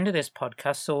approaching the end of this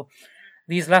podcast. So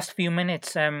these last few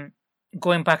minutes,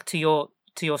 going back to your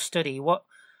study, what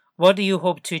do you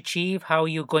hope to achieve? How are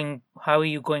you going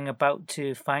about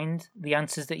to find the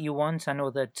answers that you want? I know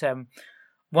that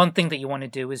one thing that you want to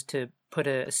do is to put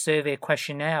a survey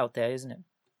questionnaire out there, isn't it?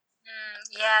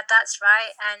 Yeah, that's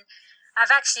right. And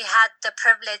I've actually had the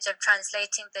privilege of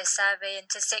translating this survey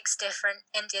into 6 different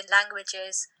Indian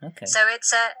languages. Okay. So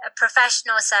it's a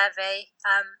professional survey.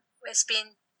 It's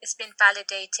been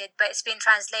validated, but it's been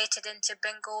translated into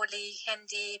Bengali,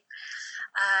 Hindi,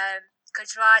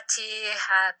 Gujarati,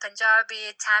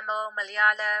 Punjabi, Tamil,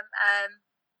 Malayalam.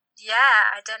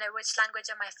 I don't know which language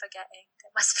am I forgetting.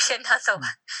 There must be another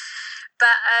one.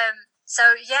 But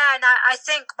and I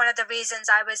think one of the reasons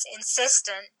I was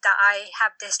insistent that I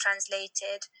have this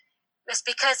translated was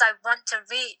because I want to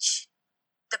reach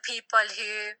the people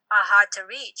who are hard to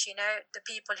reach, the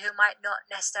people who might not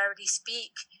necessarily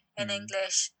speak in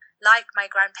English, like my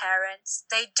grandparents.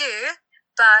 They do,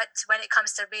 but when it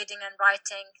comes to reading and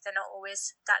writing, they're not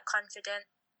always that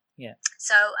confident. Yeah.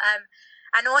 So,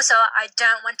 and also I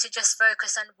don't want to just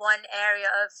focus on one area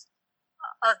of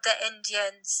the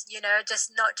Indians,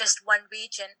 just not just one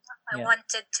region. I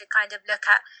wanted to kind of look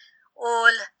at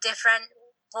all different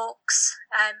walks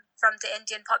from the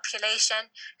Indian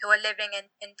population who are living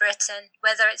in Britain,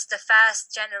 whether it's the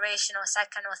first generation or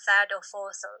second or third or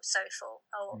fourth or so forth,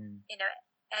 or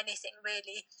anything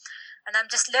really. And I'm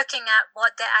just looking at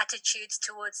what their attitudes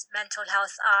towards mental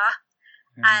health are,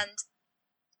 and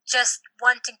just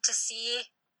wanting to see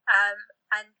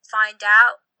and find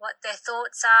out what their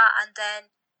thoughts are, and then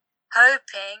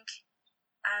hoping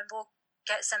we'll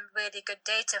get some really good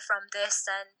data from this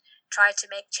and try to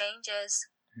make changes.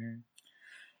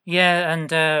 Yeah,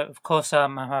 and of course,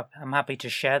 I'm happy to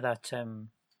share that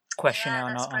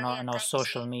questionnaire on our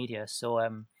social media. So,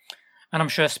 and I'm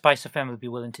sure Spice FM will be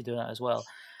willing to do that as well.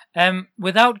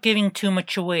 Without giving too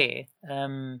much away,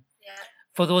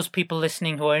 for those people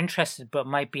listening who are interested but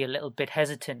might be a little bit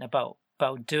hesitant about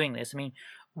doing this, I mean,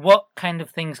 what kind of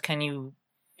things can you?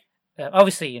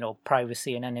 Obviously,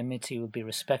 privacy and anonymity would be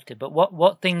respected, but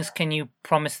what things can you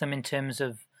promise them in terms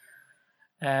of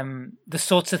the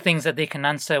sorts of things that they can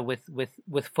answer with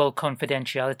full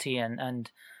confidentiality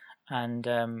and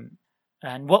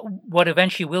what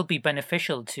eventually will be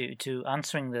beneficial to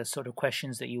answering the sort of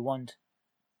questions that you want?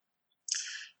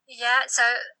 Yeah, so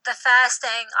the first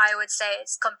thing I would say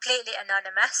is completely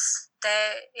anonymous.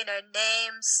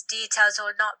 Names, details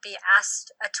will not be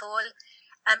asked at all.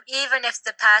 Even if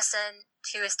the person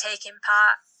who is taking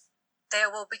part, they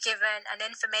will be given an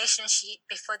information sheet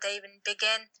before they even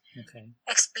begin,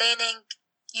 explaining,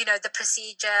 the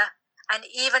procedure. And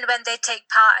even when they take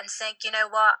part and think,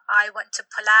 I want to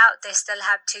pull out, they still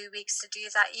have 2 weeks to do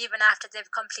that, even after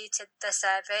they've completed the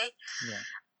survey. Yeah.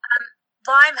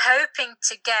 What I'm hoping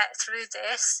to get through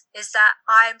this is that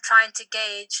I'm trying to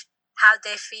gauge how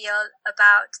they feel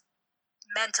about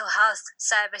mental health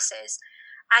services.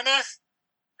 And if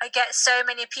I get so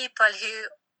many people who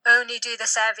only do the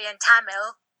survey in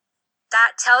Tamil,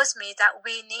 that tells me that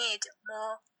we need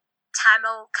more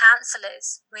Tamil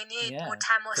counsellors. We need more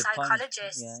Tamil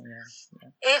psychologists.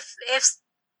 If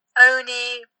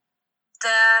only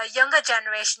the younger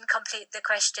generation complete the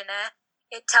questionnaire,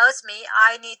 it tells me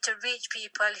I need to reach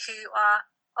people who are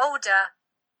older.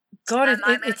 God,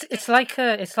 it's like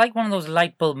one of those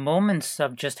light bulb moments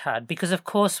I've just had, because of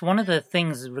course one of the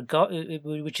things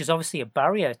which is obviously a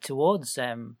barrier towards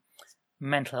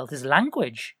mental health is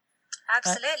language.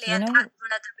 Absolutely, and that's one of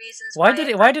the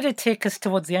reasons why did it take us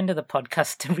towards the end of the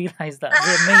podcast to realize that?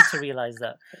 We're made to realize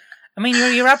that. I mean,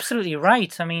 you're absolutely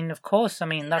right. I mean, of course. I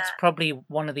mean, that's probably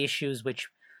one of the issues which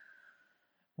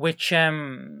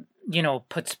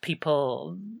puts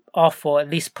people off, or at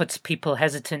least puts people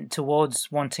hesitant towards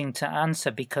wanting to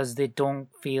answer, because they don't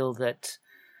feel that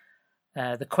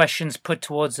the questions put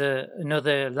towards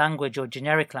another language or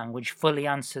generic language fully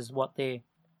answers what they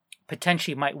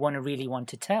potentially might really want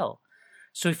to tell.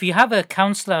 So if you have a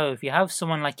counsellor, if you have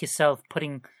someone like yourself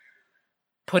putting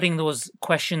those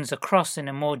questions across in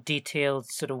a more detailed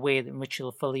sort of way in which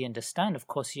you'll fully understand, of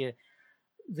course,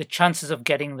 the chances of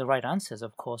getting the right answers,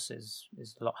 of course, is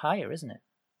a lot higher, isn't it?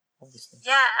 Obviously.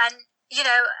 Yeah, and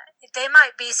they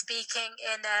might be speaking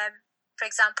in, for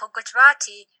example,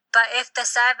 Gujarati, but if the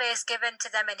survey is given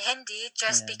to them in Hindi,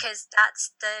 just because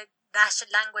that's the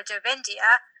national language of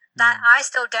India, that I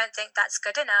still don't think that's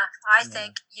good enough. I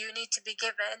think you need to be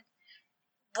given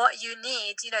what you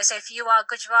need. So if you are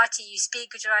Gujarati, you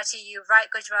speak Gujarati, you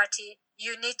write Gujarati,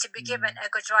 you need to be given a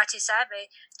Gujarati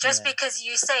survey. Just because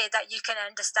you say that you can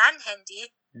understand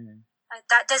Hindi,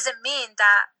 that doesn't mean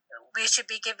that we should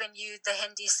be giving you the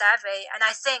Hindi survey. And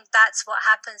I think that's what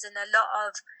happens in a lot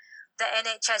of the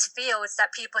NHS fields, that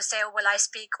people say, oh, well, I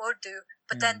speak Urdu,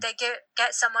 but then they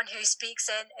get someone who speaks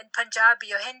in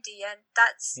Punjabi or Hindi, and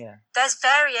there's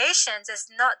variations. It's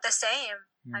not the same.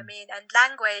 I mean, and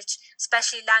language,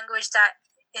 especially language that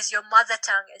is your mother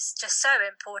tongue, is just so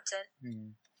important.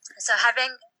 So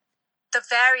having the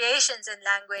variations in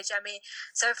language, I mean,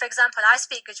 so for example, I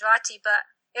speak Gujarati, but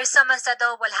if someone said,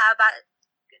 oh, well, how about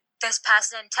this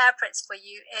person interprets for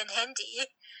you in Hindi,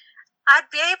 I'd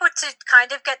be able to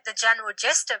kind of get the general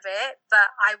gist of it,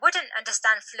 but I wouldn't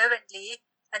understand fluently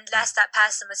unless that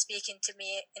person was speaking to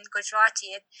me in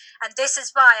Gujarati. And this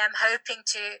is why I'm hoping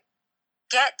to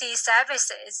get these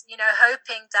services,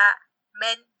 hoping that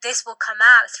this will come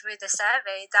out through the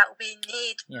survey, that we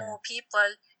need more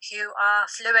people who are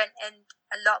fluent in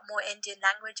a lot more Indian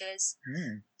languages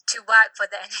to work for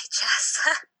the NHS.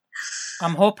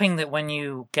 I'm hoping that when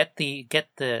you get the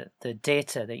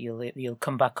data that you'll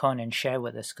come back on and share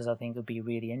with us, because I think it'll be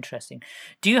really interesting.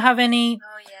 Do you have any?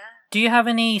 Oh yeah. Do you have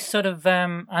any sort of?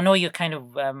 I know you're kind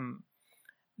of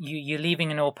you're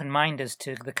leaving an open mind as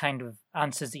to the kind of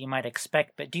answers that you might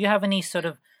expect, but do you have any sort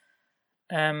of?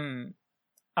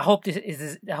 I hope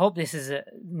this is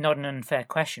not an unfair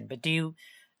question, but do you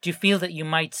feel that you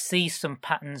might see some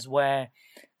patterns where,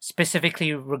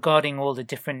 specifically regarding all the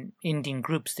different Indian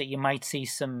groups, that you might see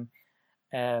some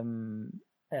certain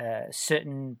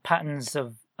patterns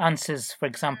of answers? For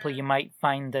example, you might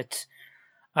find that,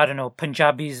 I don't know,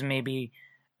 Punjabis maybe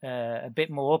a bit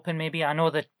more open. Maybe I know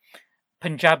that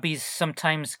Punjabis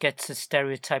sometimes gets a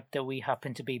stereotype that we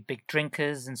happen to be big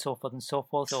drinkers and so forth and so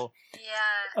forth. Or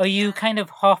are you kind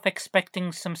of half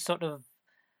expecting some sort of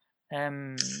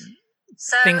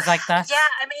things like that? Yeah,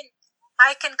 I mean,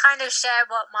 I can kind of share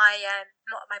what my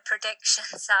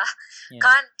predictions are. Yeah.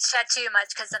 Can't share too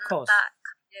much because I'm not that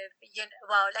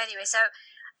well. Anyway, so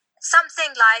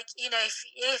something like,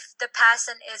 if the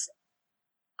person is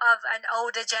of an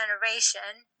older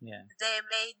generation, they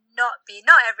may not be,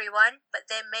 not everyone, but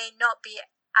they may not be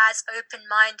as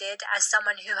open-minded as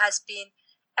someone who has been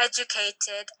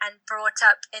educated and brought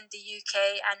up in the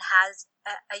UK and has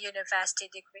a university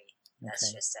degree.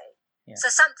 Let's just say. Yeah. So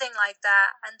something like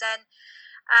that, and then,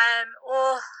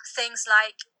 or things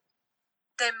like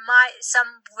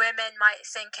some women might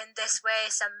think in this way,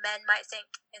 some men might think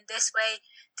in this way.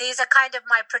 These are kind of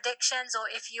my predictions. Or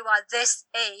if you are this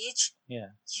age,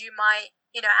 you might,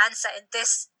 answer in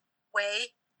this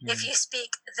way. If you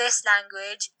speak this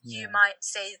language, you might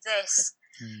say this.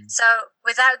 So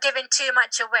without giving too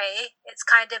much away, it's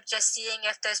kind of just seeing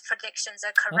if those predictions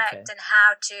are correct and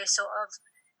how to sort of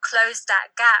close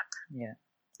that gap. Yeah,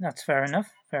 that's fair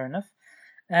enough.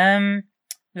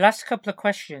 Last couple of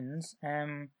questions.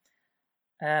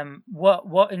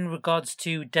 What in regards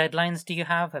to deadlines do you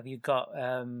have? Have you got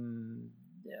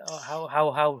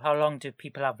how long do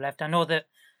people have left? I know that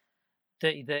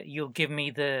you'll give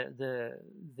me the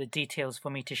details for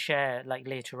me to share like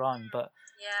later on, but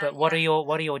what are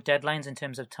your deadlines in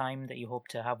terms of time that you hope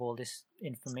to have all this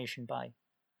information by?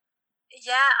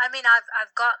 Yeah, I mean,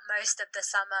 I've got most of the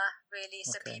summer really,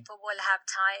 so people will have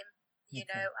time,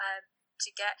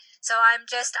 to get. So I've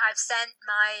sent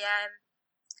my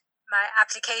my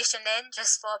application in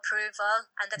just for approval,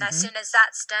 and then as soon as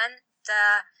that's done,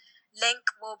 the link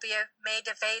will be made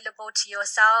available to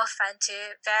yourself and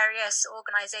to various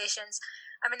organizations.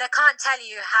 I mean, I can't tell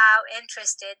you how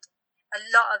interested a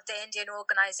lot of the Indian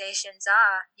organizations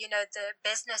are, the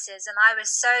businesses. And I was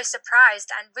so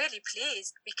surprised and really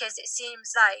pleased, because it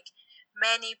seems like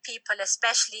many people,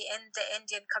 especially in the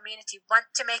Indian community,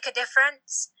 want to make a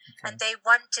difference. And they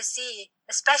want to see,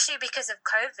 especially because of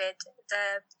COVID,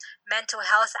 the mental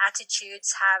health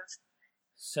attitudes have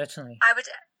certainly,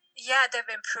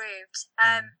 they've improved.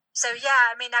 So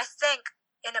I mean, I think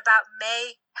in about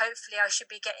May, hopefully I should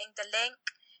be getting the link,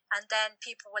 and then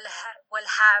people will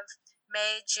have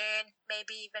May, June,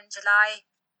 maybe even July.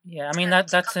 Yeah, I mean,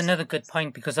 that's another good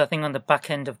point, because I think on the back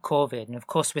end of COVID, and of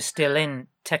course we're still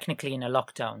technically in a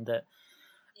lockdown, that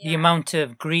the amount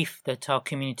of grief that our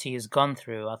community has gone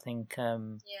through, I think,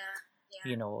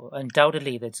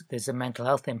 undoubtedly there's a mental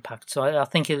health impact. So I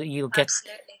think you'll get,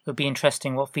 it'll be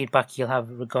interesting what feedback you'll have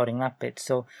regarding that bit.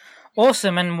 So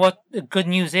awesome. And what the good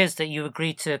news is that you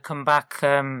agreed to come back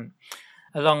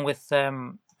along with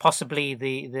possibly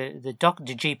the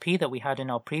GP that we had in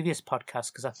our previous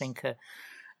podcast, because I think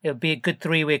it'll be a good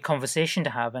three-way conversation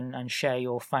to have and share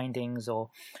your findings,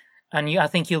 I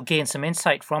think you'll gain some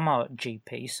insight from our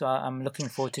GP. So I'm looking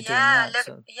forward to doing that.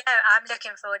 I'm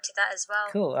looking forward to that as well.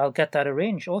 Cool. I'll get that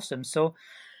arranged. Awesome. So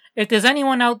if there's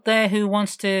anyone out there who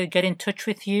wants to get in touch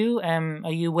with you,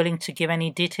 are you willing to give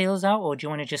any details out, or do you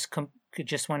want to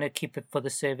just want to keep it for the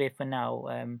survey for now?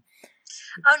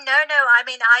 Oh, no. I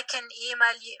mean, I can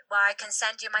email you. Well, I can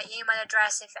send you my email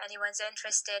address if anyone's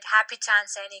interested. Happy to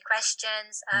answer any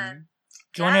questions.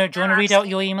 Do you want to read out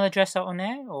your email address out on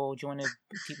there, or do you want to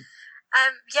keep?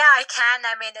 Yeah, I can.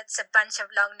 I mean, it's a bunch of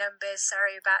long numbers.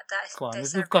 Sorry about that. Go on,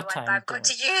 we've got time. But I've got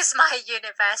to use my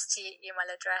university email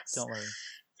address. Don't worry.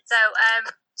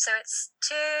 So it's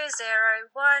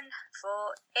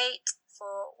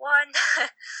 2014841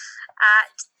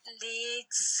 at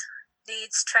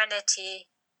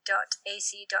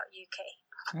leedstrinity.ac.uk.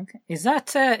 Okay. Is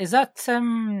that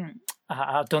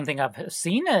I don't think I've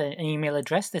seen an email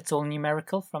address that's all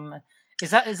numerical from. Is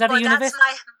that a university? That's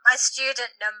my student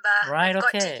number. Right.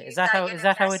 Okay. Is that how it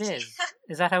is?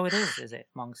 Is that how it is? Is it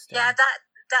amongst? Yeah.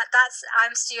 That's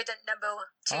I'm student number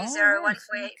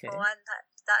 2014841.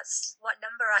 That's what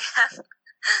number I have.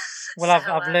 Well,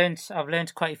 I've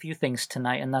learned quite a few things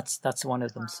tonight, and that's one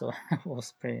of them. So it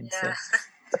was brilliant. Yeah. So.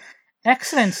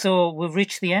 Excellent. So we've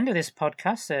reached the end of this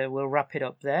podcast. We'll wrap it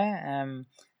up there.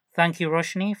 Thank you,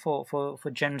 Roshni, for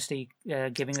generously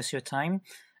giving us your time.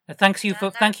 Thank you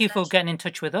for getting in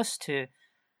touch with us to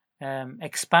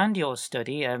expand your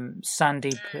study.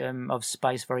 Sandeep of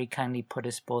Spice very kindly put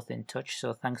us both in touch,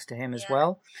 so thanks to him as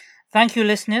well. Thank you,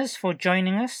 listeners, for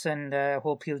joining us, and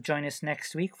hope you'll join us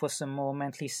next week for some more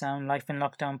Mentally Sound Life in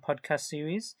Lockdown podcast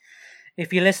series.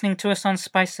 If you're listening to us on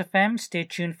Spice FM, stay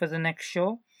tuned for the next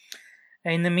show.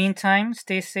 In the meantime,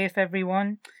 stay safe,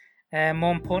 everyone.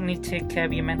 More importantly, take care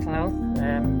of your mental health.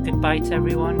 Goodbye to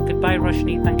everyone. Goodbye,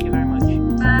 Roshni. Thank you very much.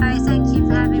 Bye.